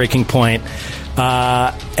get to your breaking point,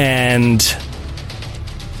 and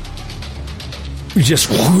you just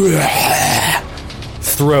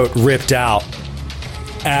throat ripped out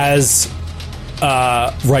as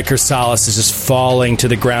Riker Salas is just falling to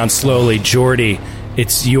the ground slowly. Geordi,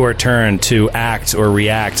 it's your turn to act or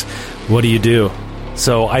react. What do you do?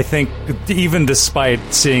 So I think even despite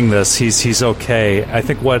seeing this, he's okay. I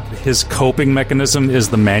think what his coping mechanism is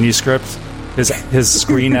the manuscript, his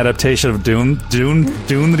screen adaptation of Dune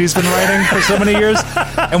that he's been writing for so many years.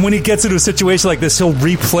 And when he gets into a situation like this, he'll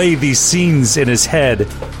replay these scenes in his head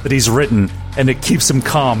that he's written, and it keeps him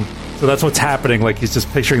calm. So that's what's happening. Like he's just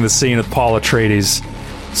picturing the scene with Paul Atreides.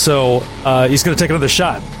 So he's going to take another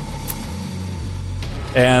shot,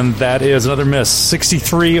 and that is another miss.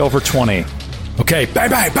 63 over 20. Okay, bang,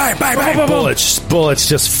 bang, bang, bang, bang. Bullets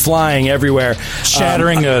just flying everywhere,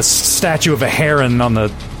 Shattering a statue of a heron on the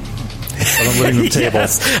living room table.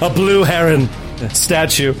 Yes, a blue heron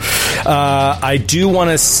statue. I do want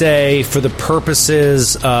to say, for the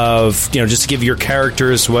purposes of, just to give your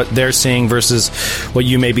characters what they're seeing versus what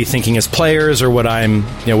you may be thinking as players, or what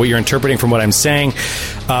what you're interpreting from what I'm saying,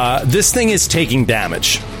 this thing is taking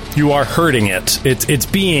damage. You are hurting it. It's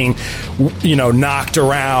being, knocked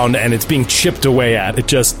around, and it's being chipped away at. It's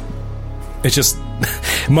just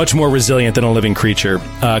much more resilient than a living creature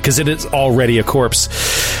because it is already a corpse.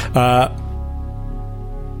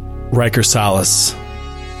 Riker Salas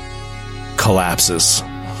collapses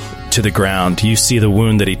to the ground. You see the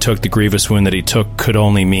wound that he took, the grievous wound that he took, could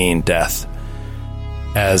only mean death,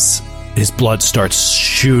 as his blood starts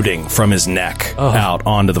shooting from his neck out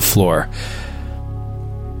onto the floor.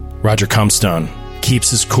 Roger Comstone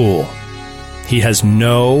keeps his cool. He has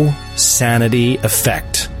no sanity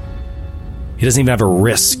effect. He doesn't even have a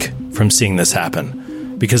risk from seeing this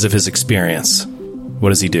happen because of his experience. What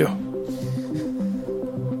does he do?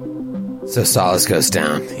 So Salas goes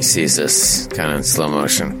down. He sees this kind of in slow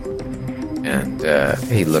motion. And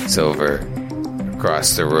he looks over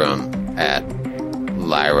across the room at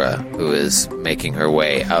Lyra, who is making her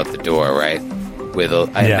way out the door, right?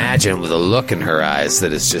 I imagine with a look in her eyes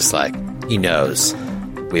that is just like, he knows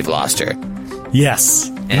we've lost her. Yes.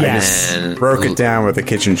 And Yes. then Broke it down with a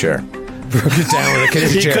kitchen chair. broke it down with a kitchen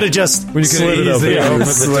He chair. could have just slid it easily over. opened the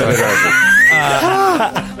Slid door. it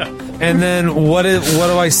over. And then what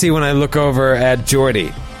do I see when I look over at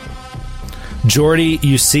Geordi? Geordi,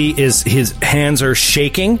 you see, is his hands are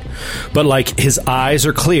shaking, but like his eyes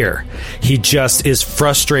are clear. He just is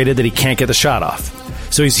frustrated that he can't get the shot off.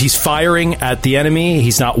 So he's firing at the enemy.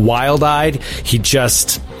 He's not wild-eyed. He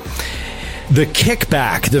just... The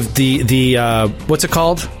kickback, the what's it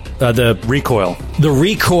called? The recoil. The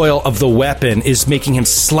recoil of the weapon is making him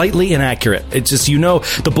slightly inaccurate. It's just,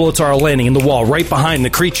 the bullets are landing in the wall right behind the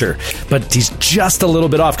creature, but he's just a little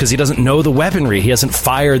bit off because he doesn't know the weaponry. He hasn't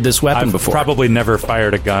fired this weapon before. Probably never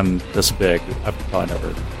fired a gun this big. I've probably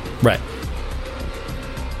never. Right.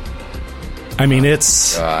 I mean,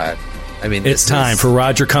 it's... God. I mean, it's time for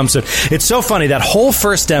Roger Comstone. It's so funny, that whole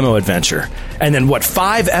first demo adventure, and then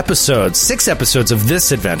 6 episodes of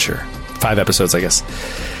this adventure. 5 episodes, I guess.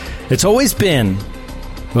 It's always been,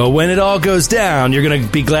 well, when it all goes down, you're going to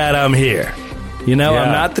be glad I'm here. I'm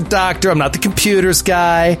not the doctor, I'm not the computers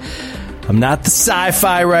guy, I'm not the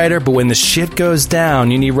sci-fi writer, but when the shit goes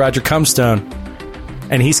down, you need Roger Comstone.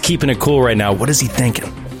 And he's keeping it cool right now. What is he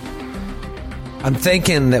thinking? I'm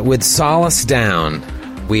thinking that with Solace down,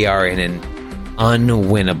 we are in an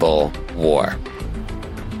unwinnable war.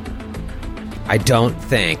 I don't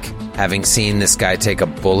think, having seen this guy take a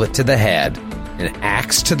bullet to the head, an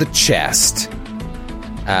axe to the chest,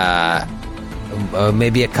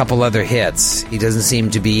 maybe a couple other hits, he doesn't seem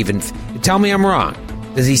to be even... Tell me I'm wrong.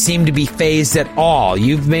 Does he seem to be phased at all?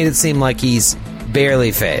 You've made it seem like he's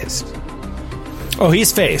barely phased. Oh,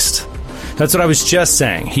 he's phased. That's what I was just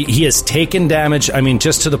saying. He has taken damage,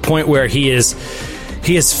 just to the point where he is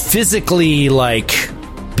physically,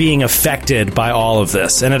 being affected by all of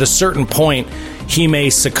this. And at a certain point, he may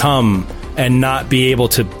succumb and not be able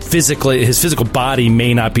to his physical body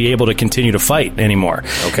may not be able to continue to fight anymore.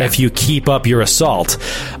 Okay. If you keep up your assault.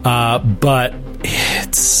 But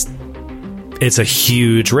it's a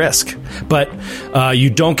huge risk. But you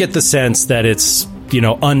don't get the sense that it's,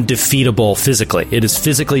 undefeatable physically. It is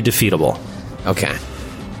physically defeatable. Okay.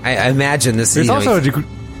 I imagine this is... There's also a degree...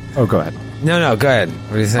 Oh, go ahead. No, go ahead.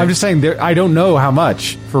 What do you think? I'm just saying, I don't know how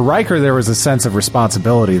much. For Riker, there was a sense of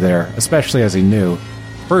responsibility there, especially as he knew.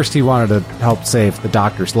 First, he wanted to help save the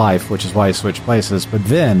Doctor's life, which is why he switched places. But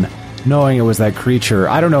then, knowing it was that creature,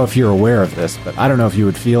 I don't know if you're aware of this, but I don't know if you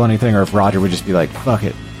would feel anything or if Roger would just be like, fuck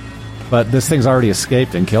it. But this thing's already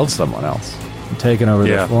escaped and killed someone else and taken over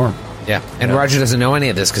their form. Yeah, and Roger doesn't know any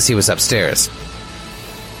of this because he was upstairs.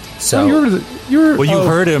 So you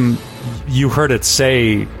heard him. You heard it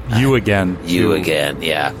say "you again." You again,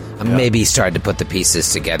 yeah. Maybe he started to put the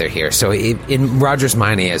pieces together here. So in Roger's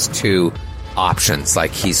mind, he has 2 options.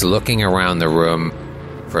 Like, he's looking around the room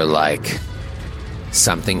for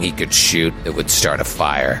something he could shoot that would start a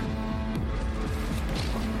fire.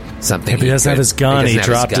 Something if he doesn't have his gun, he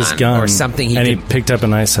dropped his gun, or something he picked up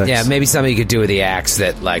an ice axe. Yeah, maybe something he could do with the axe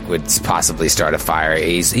that would possibly start a fire.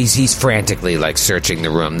 He's frantically searching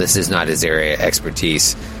the room. This is not his area of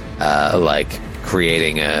expertise.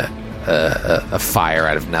 Creating a fire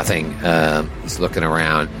out of nothing. He's looking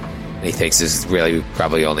around, and he thinks there's really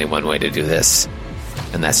probably only one way to do this,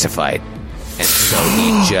 and that's to fight. And so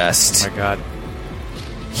he just... Oh my God.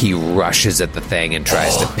 He rushes at the thing and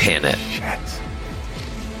tries to pin it. Shit.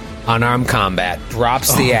 Unarmed combat,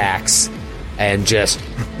 drops the axe, and just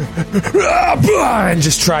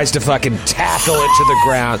tries to fucking tackle it to the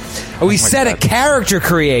ground. We said a character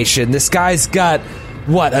creation. This guy's got...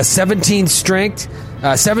 What, a 17 strength?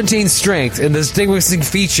 17 strength, and the distinguishing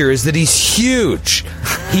feature is that he's huge.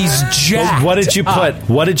 He's jacked. What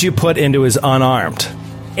did you put into his unarmed?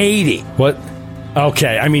 80. What?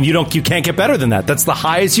 Okay, you can't get better than that. That's the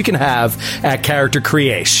highest you can have at character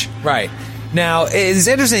creation. Right. Now, it's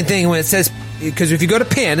an interesting thing when it says, because if you go to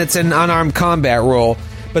pin, it's an unarmed combat roll,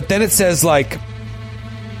 but then it says and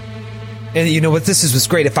you know what, this was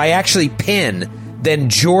great. If I actually pin, then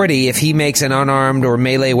Geordi, if he makes an unarmed or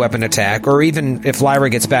melee weapon attack, or even if Lyra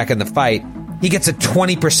gets back in the fight, he gets a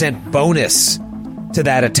 20% bonus to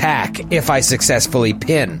that attack if I successfully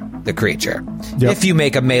pin the creature. Yep. If you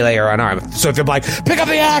make a melee or unarmed. So if you're pick up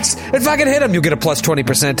the axe and fucking hit him, you'll get a plus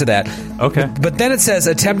 20% to that. Okay. But then it says,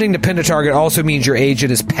 attempting to pin a target also means your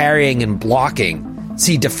agent is parrying and blocking.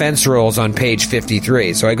 See defense rolls on page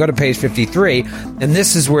 53. So I go to page 53, and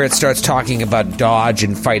this is where it starts talking about dodge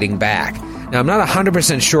and fighting back. Now, I'm not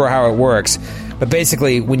 100% sure how it works, but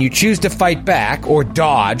basically, when you choose to fight back or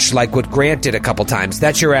dodge, like what Grant did a couple times,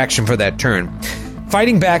 that's your action for that turn.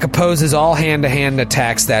 Fighting back opposes all hand-to-hand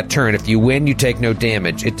attacks that turn. If you win, you take no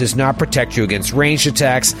damage. It does not protect you against ranged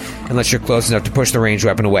attacks unless you're close enough to push the ranged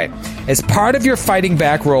weapon away. As part of your fighting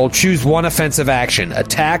back roll, choose one offensive action.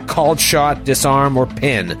 Attack, called shot, disarm, or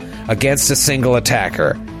pin against a single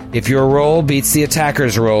attacker. If your roll beats the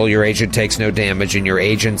attacker's roll, your agent takes no damage, and your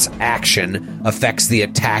agent's action affects the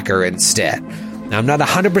attacker instead. Now, I'm not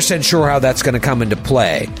 100% sure how that's going to come into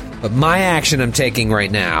play, but my action I'm taking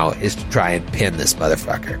right now is to try and pin this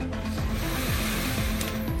motherfucker.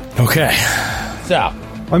 Okay. So,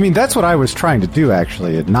 I mean, that's what I was trying to do,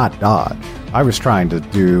 actually, and not dodge. I was trying to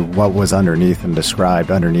do what was underneath and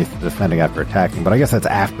described underneath the defending after attacking, but I guess that's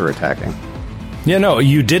after attacking. Yeah, no,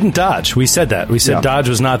 you didn't dodge. We said that. We said dodge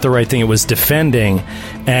was not the right thing. It was defending,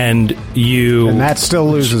 and you... And that still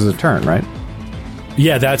loses a turn, right?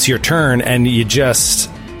 Yeah, that's your turn, and you just...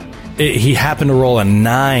 he happened to roll a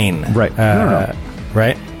 9. Right. No.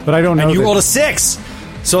 Right? But I don't know. And you rolled a 6!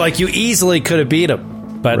 So, like, you easily could have beat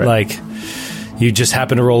him. But, like, you just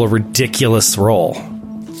happened to roll a ridiculous roll.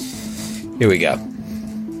 here we go.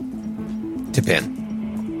 To pin.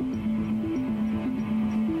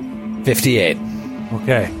 58.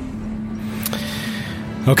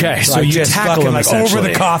 Okay, so you just tackle him like essentially. over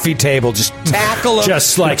the coffee table, just tackle him.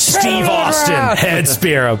 Just like Steve Austin, head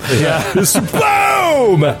spear him. Yeah. Just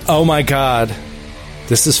boom! Oh my god.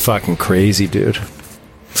 This is fucking crazy, dude.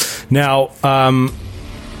 Now,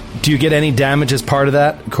 do you get any damage as part of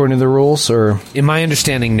that, according to the rules, or? In my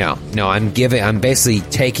understanding, no. No, I'm basically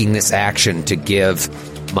taking this action to give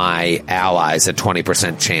my allies a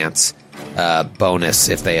 20% chance bonus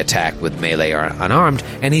if they attack with melee or unarmed,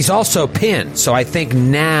 and he's also pinned. So I think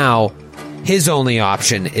now his only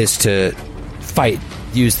option is to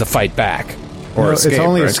use the fight back, or escape. It's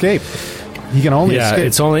only escape. He can only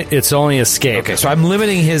escape. It's only escape. Okay, so I'm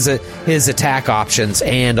limiting his attack options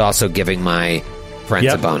and also giving my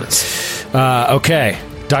friends a bonus. Okay,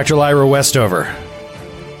 Dr. Lyra Westover.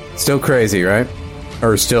 Still crazy, right?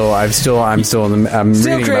 Or I'm still reading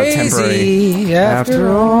Still crazy about temporary. after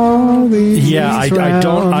all these Yeah, I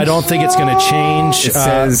don't think it's going to change. It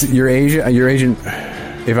says your agent.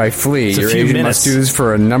 If I flee, your agent must do this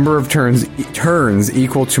for a number of turns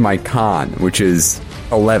equal to my con, which is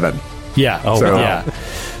 11. Yeah. Oh, So- yeah.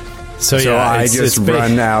 So I just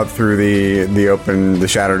run out through the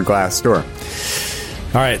shattered glass door.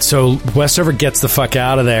 All right, so Westover gets the fuck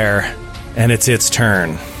out of there, and it's its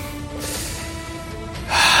turn.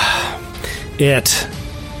 It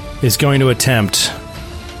is going to attempt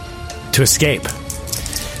to escape.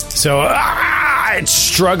 So it's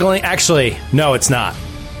struggling. Actually, no, it's not.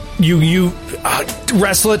 You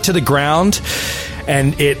wrestle it to the ground,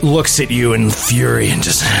 and it looks at you in fury and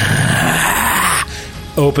just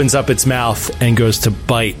opens up its mouth and goes to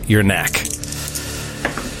bite your neck.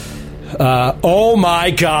 Oh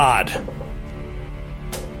my god.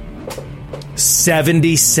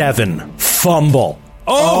 77 fumble.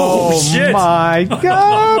 Oh shit. My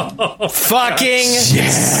God. Fucking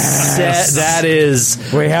yes. That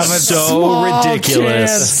is We have a so small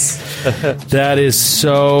ridiculous. That is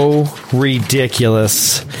so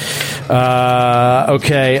ridiculous.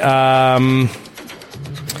 Okay.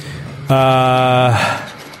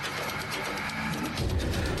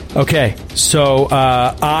 Okay, so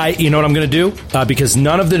you know what I'm going to do? Because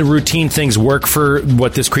none of the routine things work for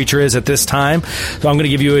what this creature is at this time, so I'm going to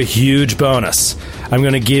give you a huge bonus. I'm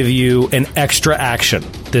going to give you an extra action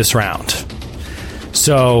this round.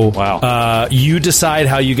 So you decide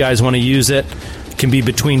how you guys want to use it. It can be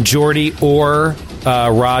between Jordy or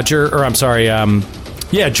Roger, or I'm sorry,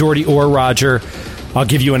 Jordy or Roger. I'll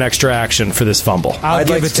give you an extra action for this fumble. I'd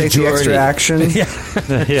like to take the extra action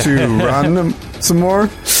to run some more.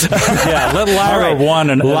 Yeah, let Lyra run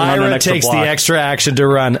an extra takes block. the extra action to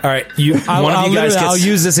run. All right, one of you guys gets... I'll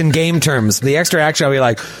use this in game terms. The extra action, I'll be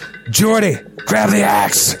like, Jordy, grab the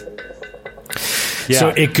axe. Yeah.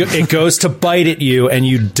 So it goes to bite at you, and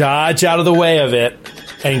you dodge out of the way of it,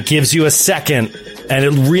 and gives you a second, and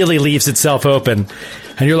it really leaves itself open.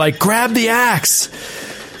 And you're like, grab the axe.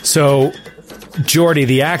 So, Jordy,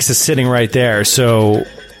 the axe is sitting right there. So,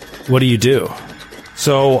 what do you do?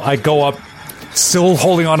 So I go up, still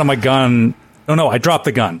holding onto my gun. No, I drop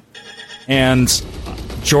the gun. And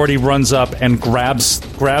Jordy runs up and grabs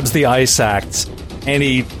the ice axe, and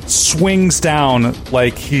he swings down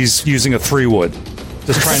like he's using a 3-wood.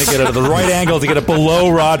 Just trying to get it at the right angle to get it below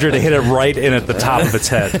Roger to hit it right in at the top of its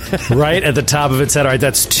head. Right at the top of its head. All right,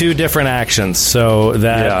 that's 2 different actions, so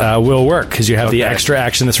that will work because you have the extra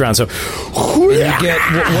action this round. So, and you get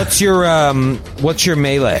what's your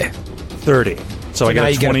melee? 30. So I now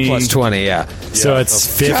got you 20. get a plus 20. Yeah. So it's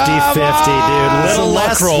 50-50, dude. Little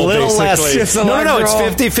less. It's a luck No, roll. it's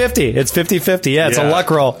 50-50. It's 50-50. Yeah, it's a luck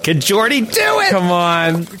roll. Can Jordy do it? Come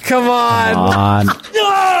on.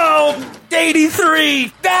 No! 83!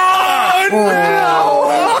 No!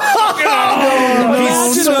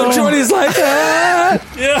 Jordy's like that.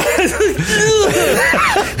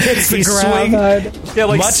 He's swinging. Yeah,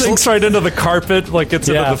 like Much sinks right into the carpet, like it's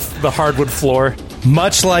into the hardwood floor.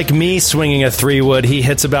 Much like me swinging a 3-wood, he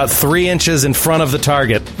hits about 3 inches in front of the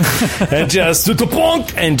target and just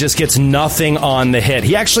bonk, and just gets nothing on the hit.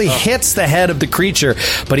 He actually hits the head of the creature,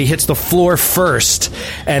 but he hits the floor first,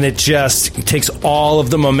 and it just takes all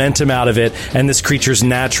of the momentum out of it, and this creature's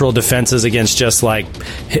natural defenses against just like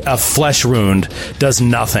a flesh wound does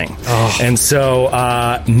nothing. And so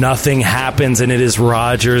nothing happens, and it is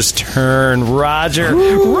Roger's turn. Roger!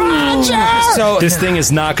 So This thing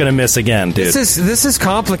is not going to miss again, dude. This is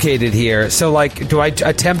complicated here. So, like, do I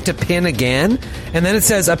attempt to pin again? And then it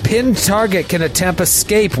says a pinned target can attempt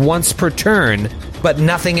escape once per turn, but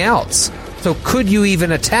nothing else. So, could you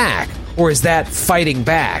even attack, or is that fighting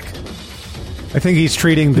back? I think he's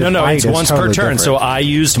treating the No, fight it's as once totally per turn. different. So I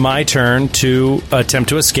used my turn to attempt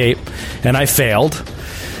to escape, and I failed.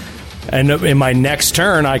 And in my next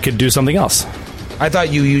turn, I could do something else. I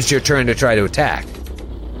thought you used your turn to try to attack.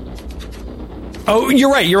 Oh,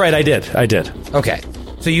 you're right. I did. Okay.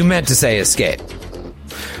 So you meant to say escape.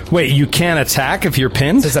 Wait, you can't attack if you're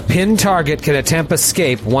pinned? Says a pinned target can attempt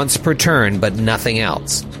escape once per turn, but nothing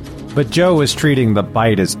else. But Joe was treating the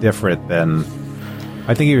bite as different than...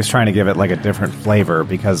 I think he was trying to give it like a different flavor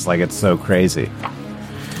because like it's so crazy.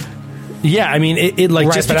 Yeah, I mean, it like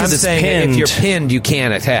Right, just but because I'm it's saying pinned. if you're pinned, you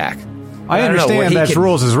can't attack. I don't know, understand he that's can-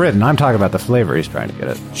 rules as written. I'm talking about the flavor he's trying to get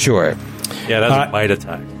it. Sure. Yeah, that's a bite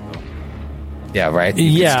attack. Yeah, right? You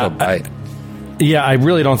can Yeah, still bite. Yeah, I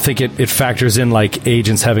really don't think it factors in like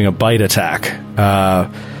agents having a bite attack.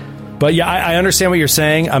 But yeah, I understand what you're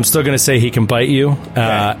saying. I'm still going to say he can bite you,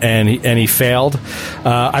 and he failed.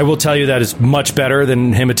 I will tell you that is much better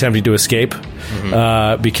than him attempting to escape,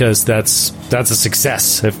 because that's a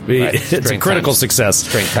success. It's a Strength critical times- success.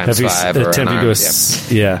 strength times if he's 5 or attempting unarmed,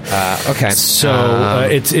 to Okay. So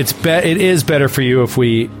it is better for you if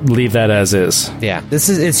we leave that as is. Yeah,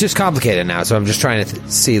 it's just complicated now. So I'm just trying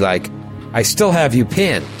to see, like, I still have you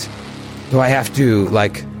pinned. Do I have to,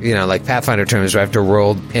 like Pathfinder terms, do I have to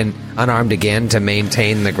roll pin unarmed again to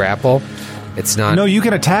maintain the grapple? It's not. No, you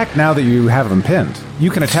can attack now that you have him pinned. You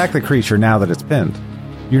can attack the creature now that it's pinned.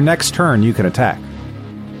 Your next turn, you can attack.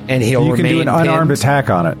 And he'll You can remain do an unarmed pinned? attack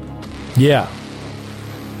on it. Yeah.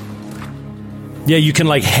 Yeah, you can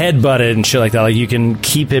like headbutt it and shit like that. Like you can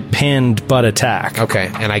keep it pinned but attack. Okay,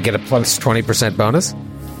 and I get a plus 20% bonus?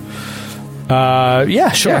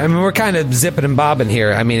 Yeah, sure. Yeah, I mean, we're kind of zipping and bobbing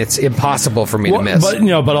here. I mean, it's impossible for me to miss. But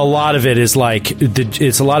but a lot of it is like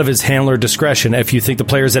it's a lot of his handler discretion. If you think the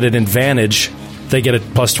player's at an advantage, they get a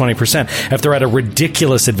plus 20%. If they're at a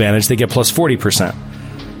ridiculous advantage, they get plus 40%.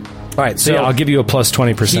 All right, So yeah, I'll give you a plus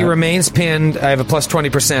 20%. he remains pinned. I have a plus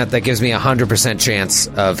 20%. That gives me a 100% chance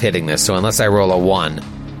of hitting this. So unless I roll a 1,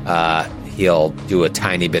 he'll do a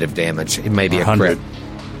tiny bit of damage. It may be a 100. crit.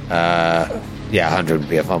 Yeah, 100 would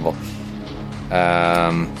be a fumble.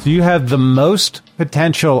 So you have the most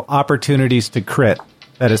potential opportunities to crit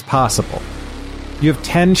that is possible. You have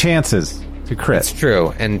 10 chances to crit. It's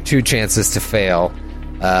true, and 2 chances to fail,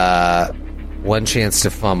 1 chance to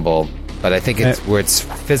fumble. But I think it's where it's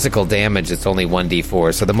physical damage. It's only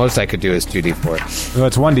 1d4. So the most I could do is 2d4. Well,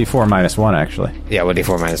 it's 1d4 minus 1, actually. Yeah,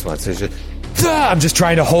 1d4 minus 1. So it's just, I'm just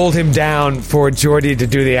trying to hold him down for Jordy to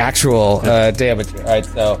do the actual damage. All right,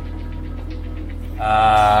 so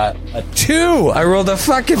a 2. I rolled a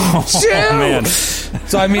fucking 2. man.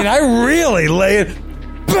 So I mean, I really lay it.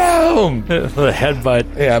 Boom. The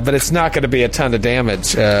headbutt. Yeah, but it's not going to be a ton of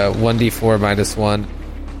damage. 1d4 minus 1.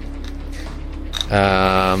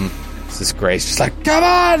 This is great. She's like, come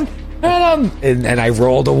on, hit him! And I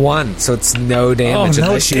rolled a 1, so it's no damage. Oh,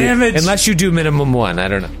 no damage. Unless you do minimum 1. I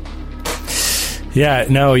don't know. Yeah,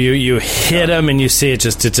 no, you hit him and you see it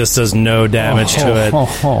just does no damage to it.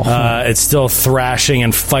 It's still thrashing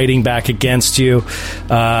and fighting back against you.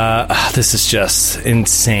 This is just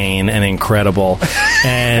insane and incredible.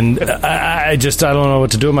 And I don't know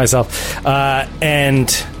what to do with myself.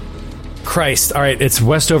 And Christ, all right, it's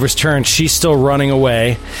Westover's turn. She's still running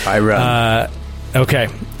away. I run. Okay,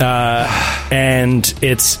 and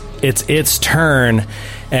it's turn.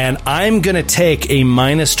 And I'm going to take a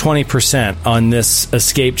minus 20% on this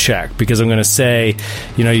escape check because I'm going to say,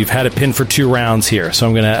 you've had it pinned for 2 rounds here. So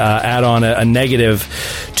I'm going to add on a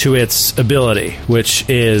negative to its ability, which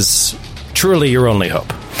is truly your only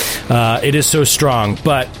hope. It is so strong,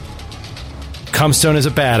 but Cumstone is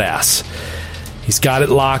a badass. He's got it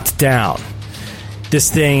locked down. This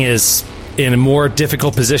thing is in a more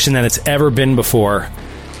difficult position than it's ever been before,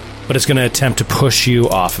 but it's going to attempt to push you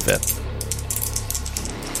off of it.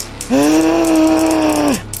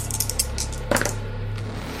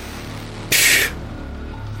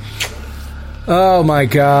 Oh my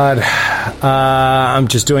god. I'm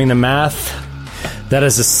just doing the math. That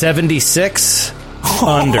is a 76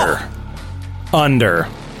 under.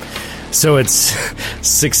 So it's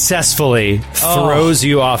successfully throws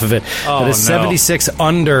you off of it. That is 76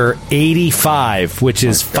 under 85, which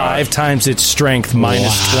is 5 times its strength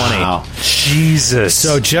minus 20. Jesus.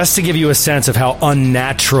 So just to give you a sense of how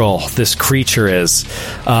unnatural this creature is,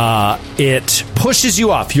 it pushes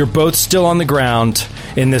you off. You're both still on the ground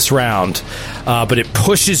in this round, but it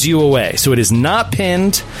pushes you away. So it is not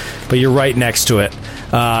pinned, but you're right next to it.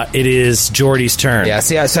 It is Jordy's turn. Yeah,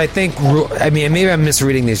 so I think, maybe I'm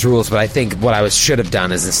misreading these rules, but I think what I should have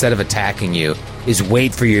done is instead of attacking you, is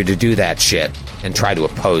wait for you to do that shit and try to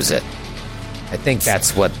oppose it. I think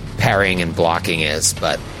that's what parrying and blocking is,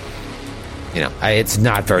 but, it's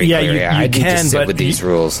not very clear. I need to sit with these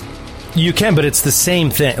rules. You can, but it's the same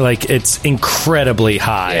thing. Like, it's incredibly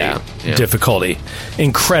high difficulty.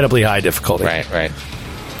 Incredibly high difficulty. Right.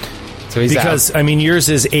 So he's because, out. Yours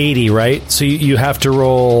is 80, right? So you have to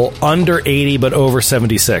roll under 80, but over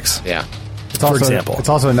 76. Yeah. For example. It's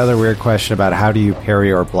also another weird question about how do you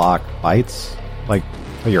parry or block bites? Like,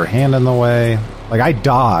 put your hand in the way. Like, I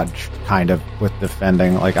dodge, kind of, with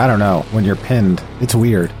defending. Like, I don't know. When you're pinned, it's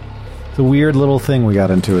weird. It's a weird little thing we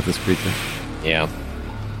got into with this creature. Yeah.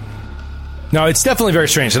 No, it's definitely very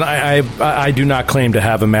strange, and I do not claim to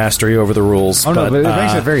have a mastery over the rules. Oh, no, but it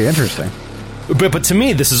makes it very interesting. But to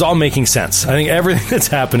me, this is all making sense. I think everything that's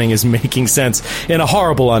happening is making sense in a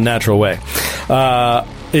horrible, unnatural way.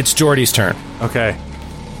 It's Jordy's turn. Okay.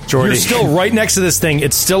 Jordy. You're still right next to this thing.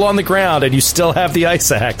 It's still on the ground, and you still have the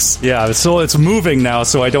ice axe. Yeah, it's moving now,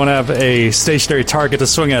 so I don't have a stationary target to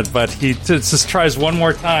swing at, but he just tries one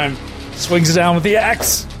more time. Swings down with the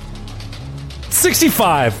axe.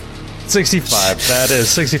 65. That is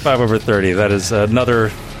 65 over 30. That is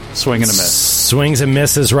another swing and a miss. Swings and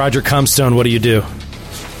misses. Roger Comstone, what do you do?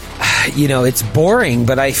 It's boring,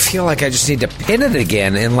 but I feel like I just need to pin it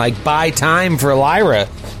again and buy time for Lyra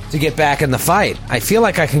to get back in the fight. I feel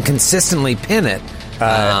like I can consistently pin it.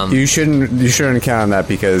 You shouldn't count on that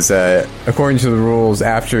because according to the rules,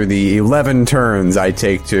 after the 11 turns I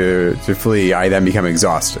take to flee, I then become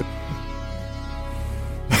exhausted.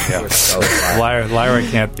 Yeah. Lyra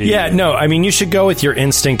can't be. Yeah, no, you should go with your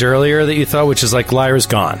instinct earlier that you thought, which is Lyra's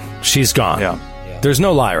gone. She's gone. Yeah. There's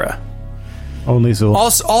no Lyra. Only Zul.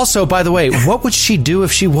 Also, by the way, what would she do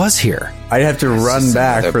if she was here? I'd have to run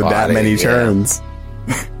back for that many turns.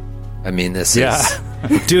 This is...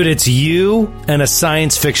 Dude, it's you and a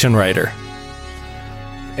science fiction writer.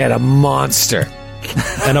 And a monster.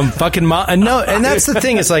 And I'm fucking... no, and that's the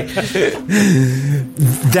thing. It's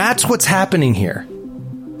that's what's happening here.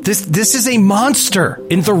 This is a monster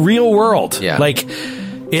in the real world. Yeah.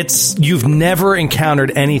 You've never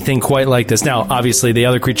encountered anything quite like this. Now, obviously, the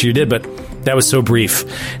other creature you did, but that was so brief.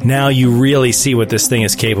 Now you really see what this thing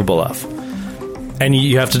is capable of. And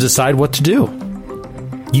you have to decide what to do.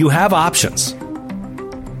 You have options.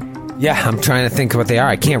 Yeah, I'm trying to think what they are.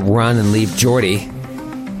 I can't run and leave Jordy.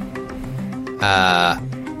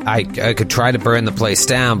 I could try to burn the place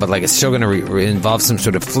down, but it's still going to involve some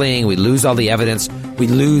sort of fleeing. We lose all the evidence. We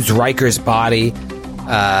lose Riker's body.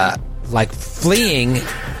 Fleeing.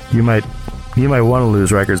 You might want to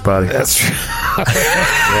lose Riker's body. That's true.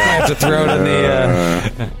 I have to throw it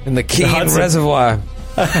in the Keene Reservoir.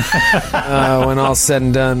 When all's said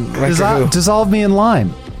and done, Dissolve me in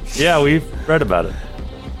lime. Yeah, we've read about it.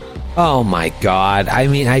 Oh my god!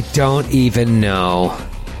 I don't even know.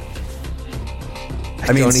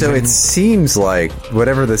 It seems like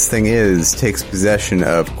whatever this thing is takes possession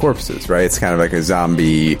of corpses, right? It's kind of like a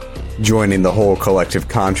zombie joining the whole collective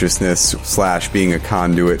consciousness / being a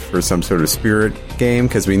conduit for some sort of spirit game,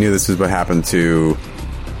 because we knew this was what happened to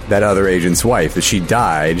that other agent's wife. That she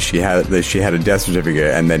died, she had a death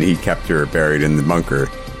certificate, and then he kept her buried in the bunker.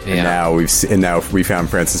 Yeah. And now we found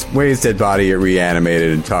Francis Wade's dead body. It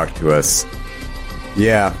reanimated and talked to us.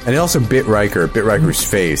 Yeah, and it also bit Riker's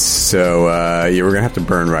face. So we're gonna have to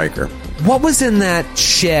burn Riker. What was in that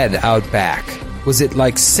shed out back? Was it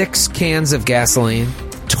 6 cans of gasoline?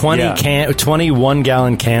 21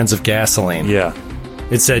 gallon cans of gasoline. Yeah.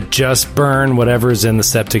 It said just burn whatever's in the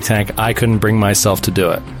septic tank. I couldn't bring myself to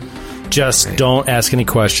do it. Just don't ask any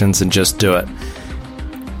questions and just do it.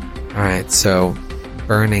 All right, so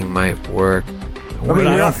burning might work.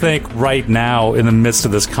 I don't think right now, in the midst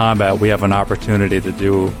of this combat, we have an opportunity to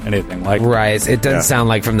do anything like that. Right. It doesn't sound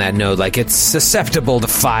like from that node, it's susceptible to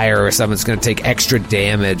fire or something. It's going to take extra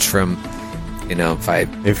damage from,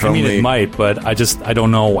 it might, but I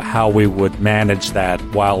don't know how we would manage that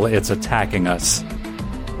while it's attacking us.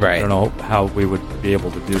 Right. I don't know how we would be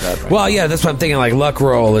able to do that. Right Well, now. yeah, that's what I'm thinking. Like luck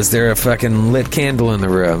roll. Is there a fucking lit candle in the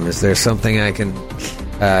room? Is there something I can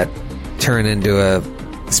turn into a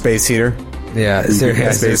Space heater. Yeah? Is there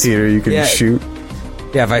A space heater you can shoot.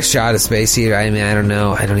 Yeah, if I shot a space heater, I mean, I don't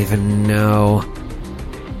know. I don't even know.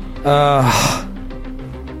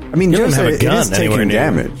 I mean, You don't just have a it gun is anywhere taking near.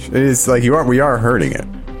 damage. It is like we are hurting it.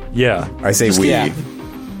 Yeah. I say we. yeah.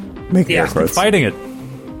 Make Yeah. air quotes. Fighting it.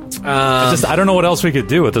 I don't know what else we could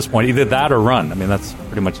do at this point. Either that or run. I mean, that's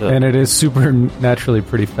pretty much it. And it is supernaturally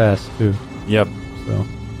pretty fast too. Yep. So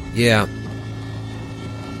Yeah.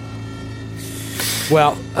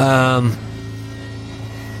 Well,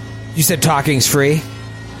 you said talking's free.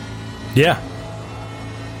 Yeah.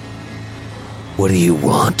 What do you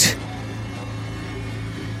want?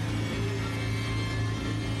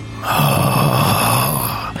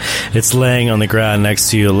 It's laying on the ground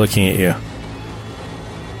next to you, looking at you.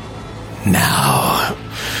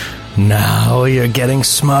 Now you're getting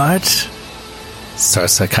smart.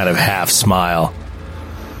 Starts to kind of half smile.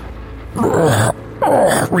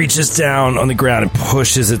 Reaches down on the ground and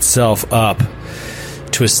pushes itself up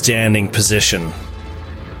to a standing position.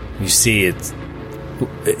 You see,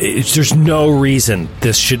 there's no reason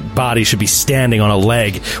this body should be standing on a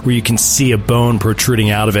leg where you can see a bone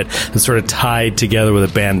protruding out of it that's sort of tied together with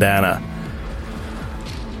a bandana.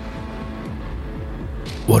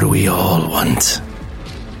 What do we all want?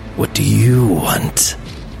 What do you want?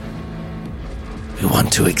 We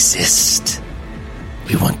want to exist.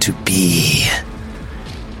 We want to be.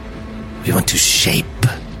 We want to shape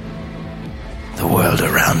the world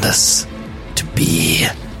around us to be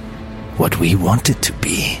what we want it to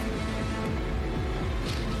be.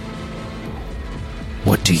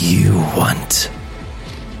 What do you want?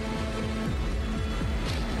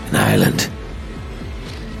 An island.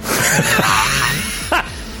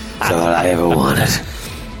 That's all I ever wanted.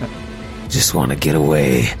 Just want to get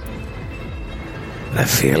away. But I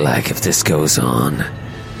feel like if this goes on,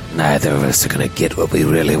 neither of us are going to get what we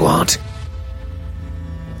really want.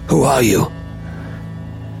 Who are you?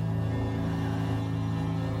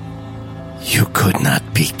 You could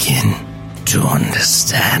not begin to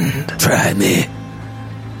understand. Try me.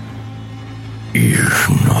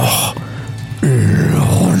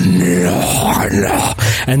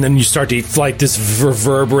 And then you start to, like, this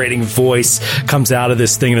reverberating voice comes out of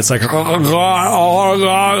this thing, and it's like,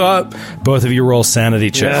 both of you roll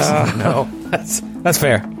sanity checks. No, that's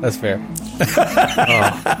fair. That's fair.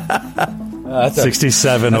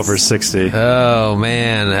 67 over 60. Oh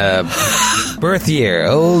man, birth year,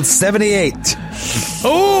 old 78.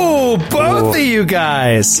 Oh, both of you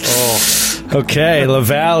guys. Okay,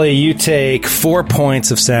 LaValle, you take 4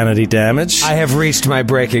 points of sanity damage. I have reached my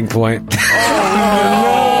breaking point.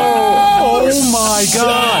 Oh my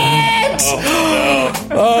god!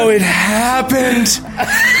 Oh, it happened.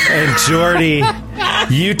 And Jordy,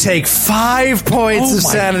 you take 5 points of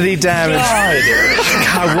sanity damage.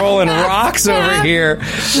 God, rolling rocks over here.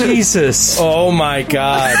 Jesus. Oh my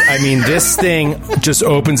god. I mean, this thing just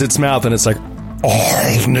opens its mouth and it's like,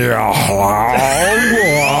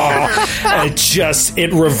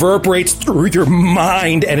 it reverberates through your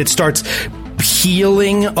mind and it starts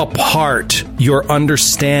peeling apart your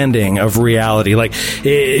understanding of reality. Like,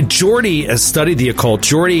 Jordy has studied the occult.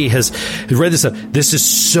 Jordy has read this stuff. This is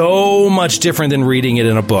so much different than reading it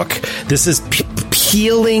in a book. This is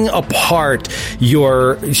peeling apart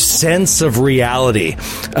your sense of reality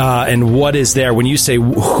and what is there. When you say,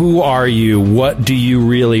 who are you? What do you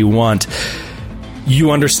really want?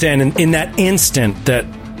 You understand in that instant that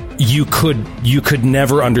you could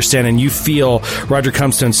never understand, and you feel, Roger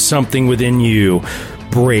Comstone, something within you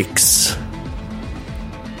breaks.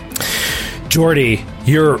 Jordy,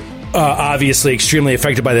 you're obviously extremely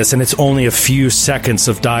affected by this, and it's only a few seconds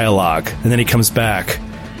of dialogue, and then he comes back.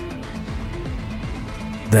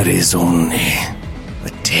 That is only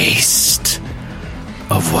a taste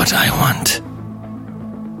of what I want.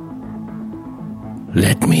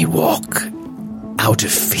 Let me walk out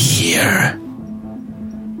of here,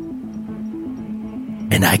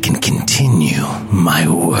 and I can continue my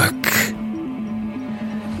work.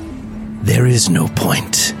 There is no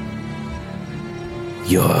point.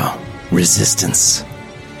 Your resistance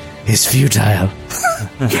is futile.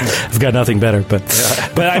 I've got nothing better, but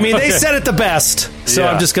I mean, they said it the best, so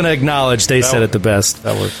I'm just going to acknowledge they said it the best.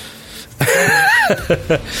 That was...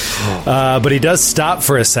 But he does stop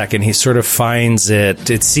for a second. He sort of finds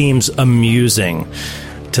it seems amusing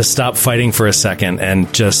to stop fighting for a second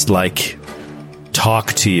and just, like,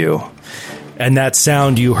 talk to you. And that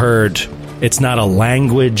sound you heard, it's not a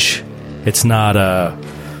language, it's not a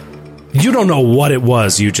You don't know what it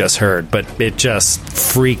was you just heard, but it just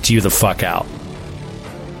freaked you the fuck out.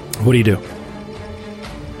 What do you do?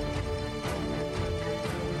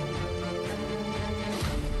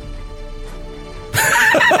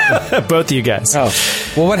 Both of you guys. Oh.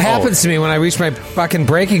 Well, what happens to me when I reach my fucking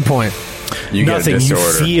breaking point? You get a Nothing. You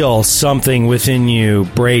disorder. feel something within you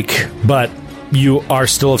break, but you are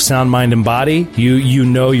still of sound mind and body. You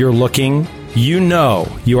know you're looking. You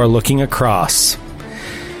know you are looking across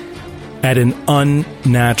at an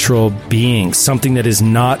unnatural being, something that is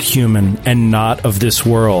not human and not of this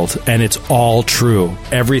world, and it's all true.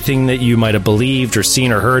 Everything that you might have believed or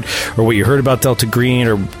seen or heard, or what you heard about Delta Green,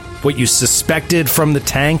 or what you suspected from the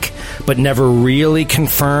tank, but never really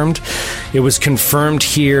confirmed, it was confirmed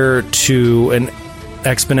here to an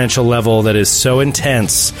exponential level that is so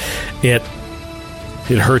intense, it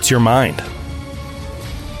hurts your mind.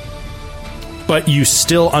 But you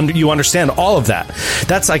still you understand all of that.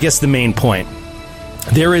 That's, I guess, the main point.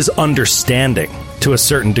 There is understanding to a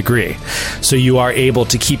certain degree, so you are able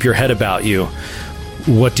to keep your head about you.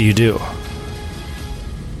 What do you do?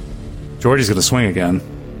 Jordy's going to swing again.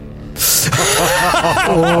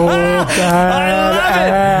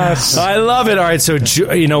 I love it. All right, so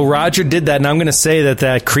Roger did that, and I'm going to say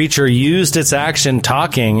that creature used its action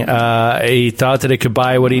talking. He thought that it could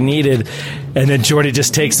buy what he needed, and then Jordy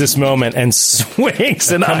just takes this moment and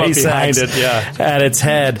swings an ice axe at its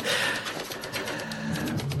head.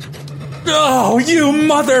 Oh, you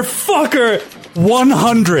motherfucker!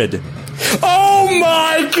 100. Oh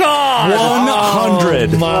my God!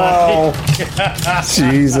 100. Oh my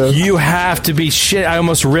Jesus. You have to be shit. I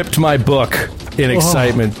almost ripped my book in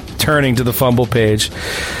excitement, turning to the fumble page.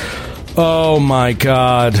 Oh my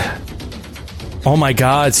God. Oh my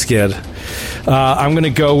God, Skid. I'm going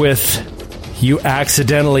to go with you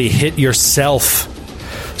accidentally hit yourself.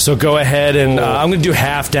 So go ahead and I'm going to do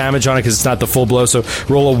half damage on it because it's not the full blow. So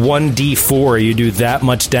roll a 1d4. You do that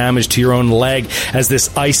much damage to your own leg as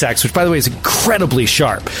this ice axe, which by the way is incredibly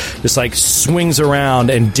sharp, just like swings around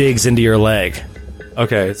and digs into your leg.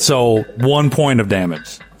 Okay, so 1 point of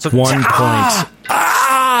damage. So 1 point.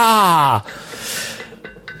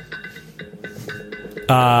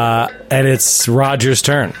 And it's Roger's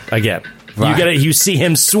turn again. Right. You see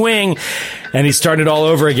him swing, and he's starting it all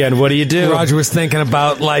over again. What do you do? Roger was thinking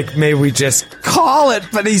about, maybe we just call it,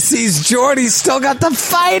 but he sees Jordy's still got the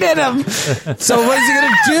fight in him. So what is he going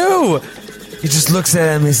to do? He just looks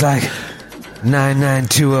at him, he's like,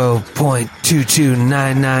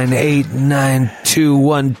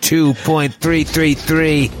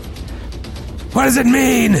 9920.229989212.333. What does it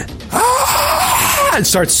mean? And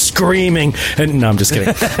starts screaming. And no, I'm just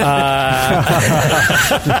kidding.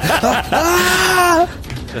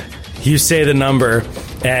 You say the number,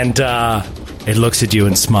 and it looks at you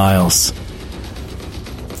and smiles.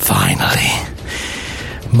 Finally,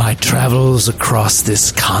 my travels across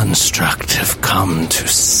this construct have come to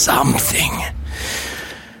something.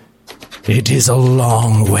 It is a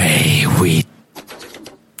long way we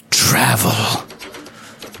travel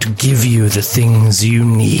to give you the things you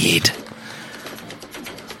need.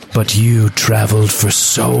 But you traveled for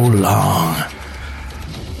so long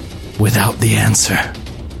without the answer.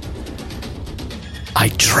 I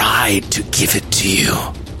tried to give it to you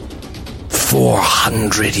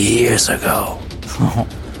 400 years ago.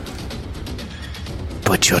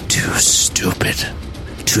 But you're too stupid,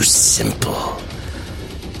 too simple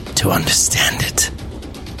to understand it.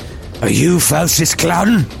 Are you Faustus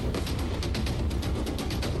Clouden?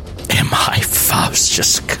 Am I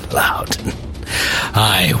Faustus Clouden?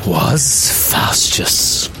 I was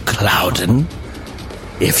Faustus Clouden,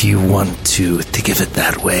 if you want to think of it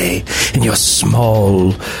that way in your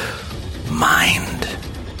small mind.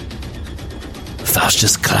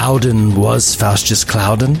 Faustus Clouden was Faustus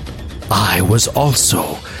Clouden. I was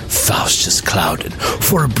also Faustus Clouden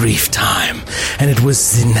for a brief time, and it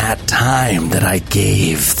was in that time that I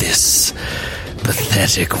gave this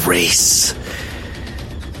pathetic race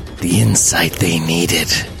the insight they needed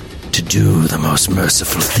to do the most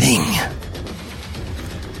merciful thing.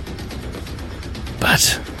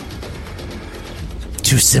 But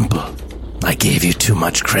too simple. I gave you too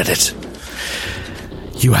much credit.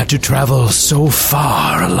 You had to travel so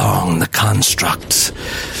far along the construct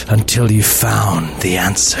until you found the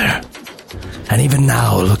answer. And even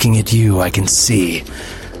now, looking at you, I can see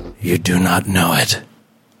you do not know it.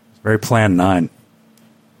 Very Plan 9.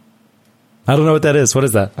 I don't know what that is. What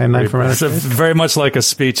is that? Plan 9 from outer It's space? very much like a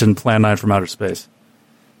speech in Plan 9 from Outer Space.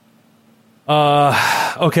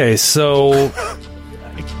 Okay, so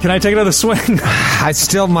can I take another swing? I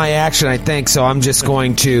still my action, I think, so I'm just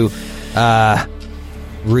going to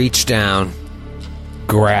reach down,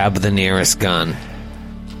 grab the nearest gun.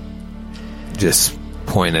 Just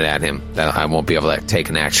point it at him. That I won't be able to take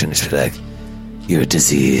an action. Just be like, you're a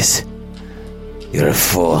disease. You're a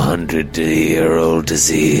 400-year-old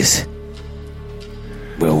disease.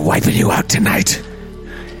 We're wiping you out tonight.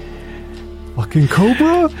 Fucking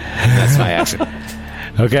Cobra? That's my action.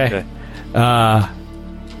 Okay.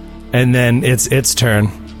 And then it's turn.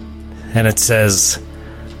 And it says,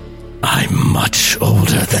 I'm much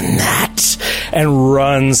older than that. And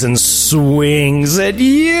runs and swings at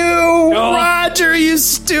you, Roger, you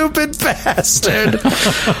stupid bastard.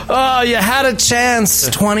 Oh, you had a chance.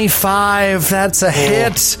 25. That's a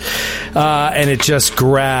hit. And it just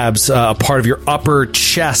grabs a part of your upper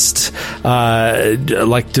chest,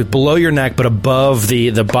 like below your neck, but above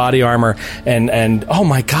the body armor. And oh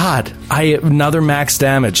my God, another max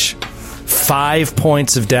damage. 5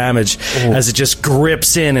 points of damage as it just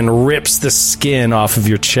grips in and rips the skin off of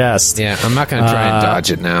your chest. Yeah, I'm not going to try and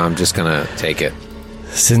dodge it now. I'm just going to take it.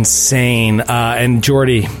 It's insane. And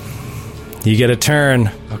Jordy, you get a turn.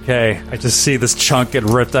 Okay, I just see this chunk get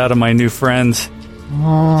ripped out of my new friend. Take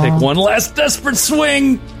one last desperate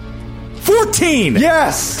swing. 14!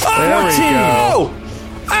 Yes! Oh, There we go.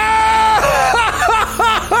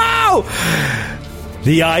 Oh!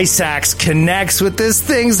 The ice axe connects with this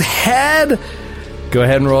thing's head. Go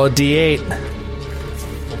ahead and roll a d8.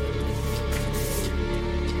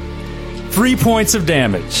 3 points of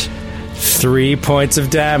damage. 3 points of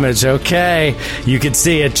damage. Okay. You can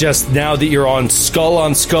see it just now that you're on skull,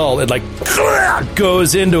 it like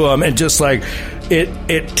goes into him and just like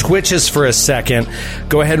it twitches for a second.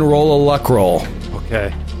 Go ahead and roll a luck roll.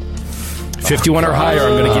 Okay. 51 or higher,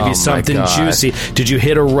 I'm going to give you something God. juicy. Did you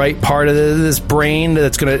hit a right part of this brain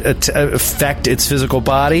that's going to affect its physical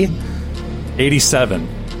body? 87.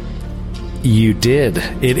 You did.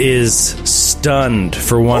 It is stunned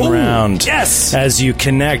for one round. Yes! As you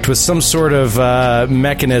connect with some sort of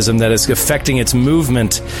mechanism that is affecting its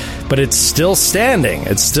movement, but it's still standing.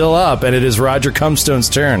 It's still up, and it is Roger Cumstone's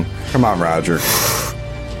turn. Come on, Roger.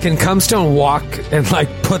 Can Cumstone walk and,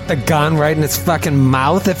 like, put the gun right in its fucking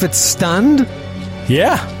mouth if it's stunned?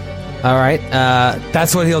 Yeah. All right.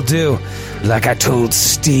 That's what he'll do. Like I told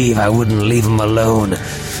Steve, I wouldn't leave him alone.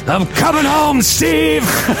 I'm coming home, Steve!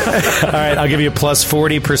 All right, I'll give you a plus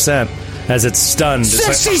 40% as it's stunned. It's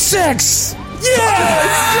like, 66!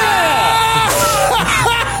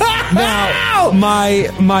 Now,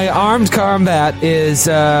 my armed combat is,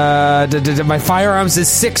 my firearms is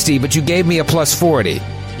 60, but you gave me a plus 40.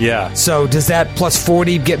 Yeah. So does that plus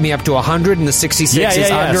 40 get me up to 100 and the 66 is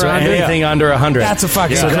under so 100? anything under 100. That's a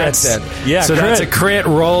fucking crit then. Yeah, so crit. that's a crit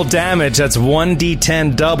roll damage. That's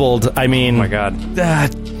 1d10 doubled. I mean, Oh my God.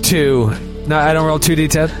 2. No, I don't roll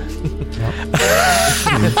 2d10.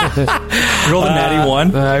 Roll the natty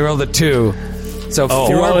 1. I rolled a 2. So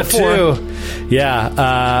you roll a 4. 2.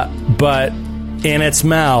 Yeah, but in its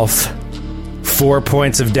mouth, 4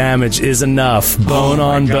 points of damage is enough, bone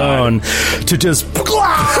on bone, to just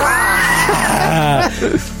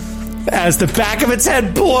as the back of its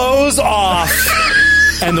head blows off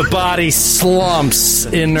and the body slumps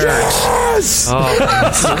inert to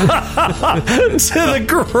the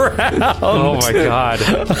ground. Oh my God.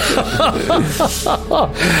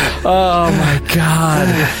 Oh my God.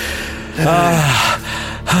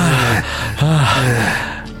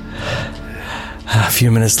 A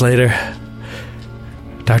few minutes later,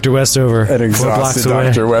 Dr. Westover, An 4 blocks exhausted away,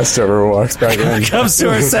 Dr. Westover walks back in. comes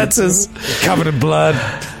to her senses, covered in blood.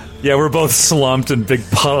 Yeah, we're both slumped in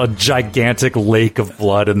a gigantic lake of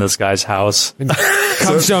blood in this guy's house.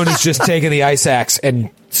 Cumstone is just taking the ice axe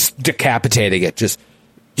and decapitating it. Just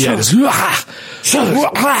it's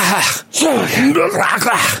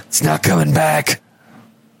not coming back.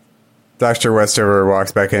 Dr. Westover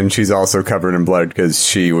walks back in. She's also covered in blood because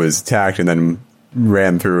she was attacked and then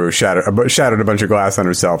ran through, shattered a bunch of glass on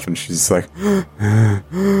herself, and she's like...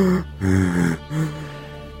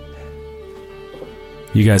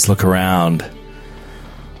 You guys look around.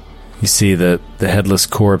 You see the headless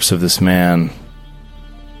corpse of this man.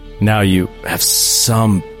 Now you have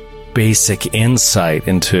some basic insight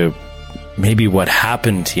into maybe what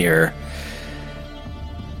happened here.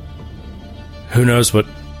 Who knows what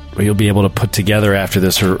you'll be able to put together after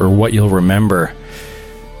this, or what you'll remember.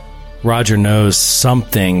 Roger knows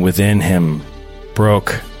something within him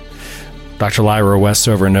broke. Dr. Lyra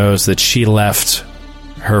Westover knows that she left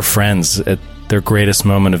her friends at their greatest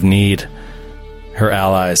moment of need, her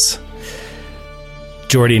allies.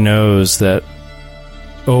 Jordy knows that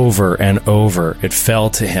over and over it fell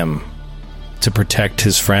to him to protect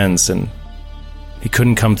his friends, and he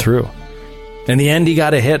couldn't come through. In the end, he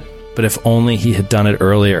got a hit, but if only he had done it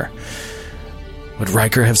earlier. Would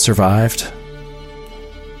Riker have survived?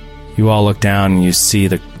 You all look down and you see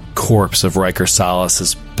the corpse of Riker Salas.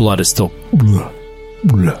 His blood is still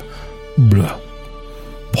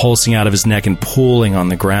pulsing out of his neck and pooling on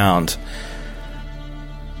the ground.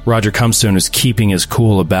 Roger Comstone is keeping his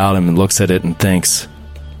cool about him and looks at it and thinks,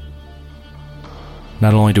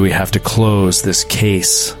 not only do we have to close this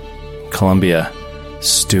case, Columbia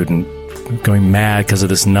student going mad because of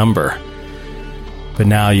this number, but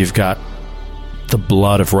now you've got the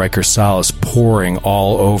blood of Riker Salas pouring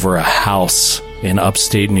all over a house in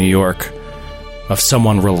upstate New York of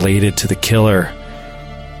someone related to the killer.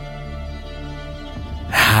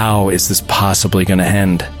 How is this possibly going to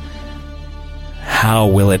end? How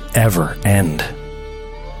will it ever end?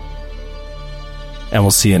 And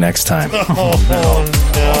we'll see you next time. Oh, no.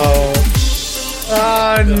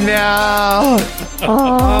 Oh, no.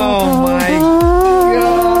 Oh, my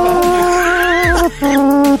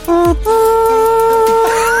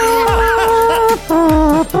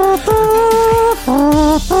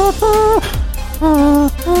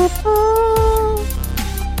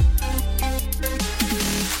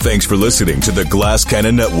Thanks for listening to the Glass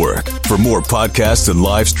Cannon Network. For more podcasts and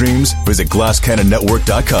live streams, visit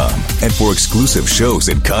glasscannonnetwork.com. And for exclusive shows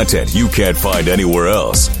and content you can't find anywhere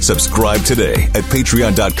else, subscribe today at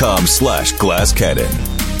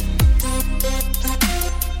patreon.com/glasscannon.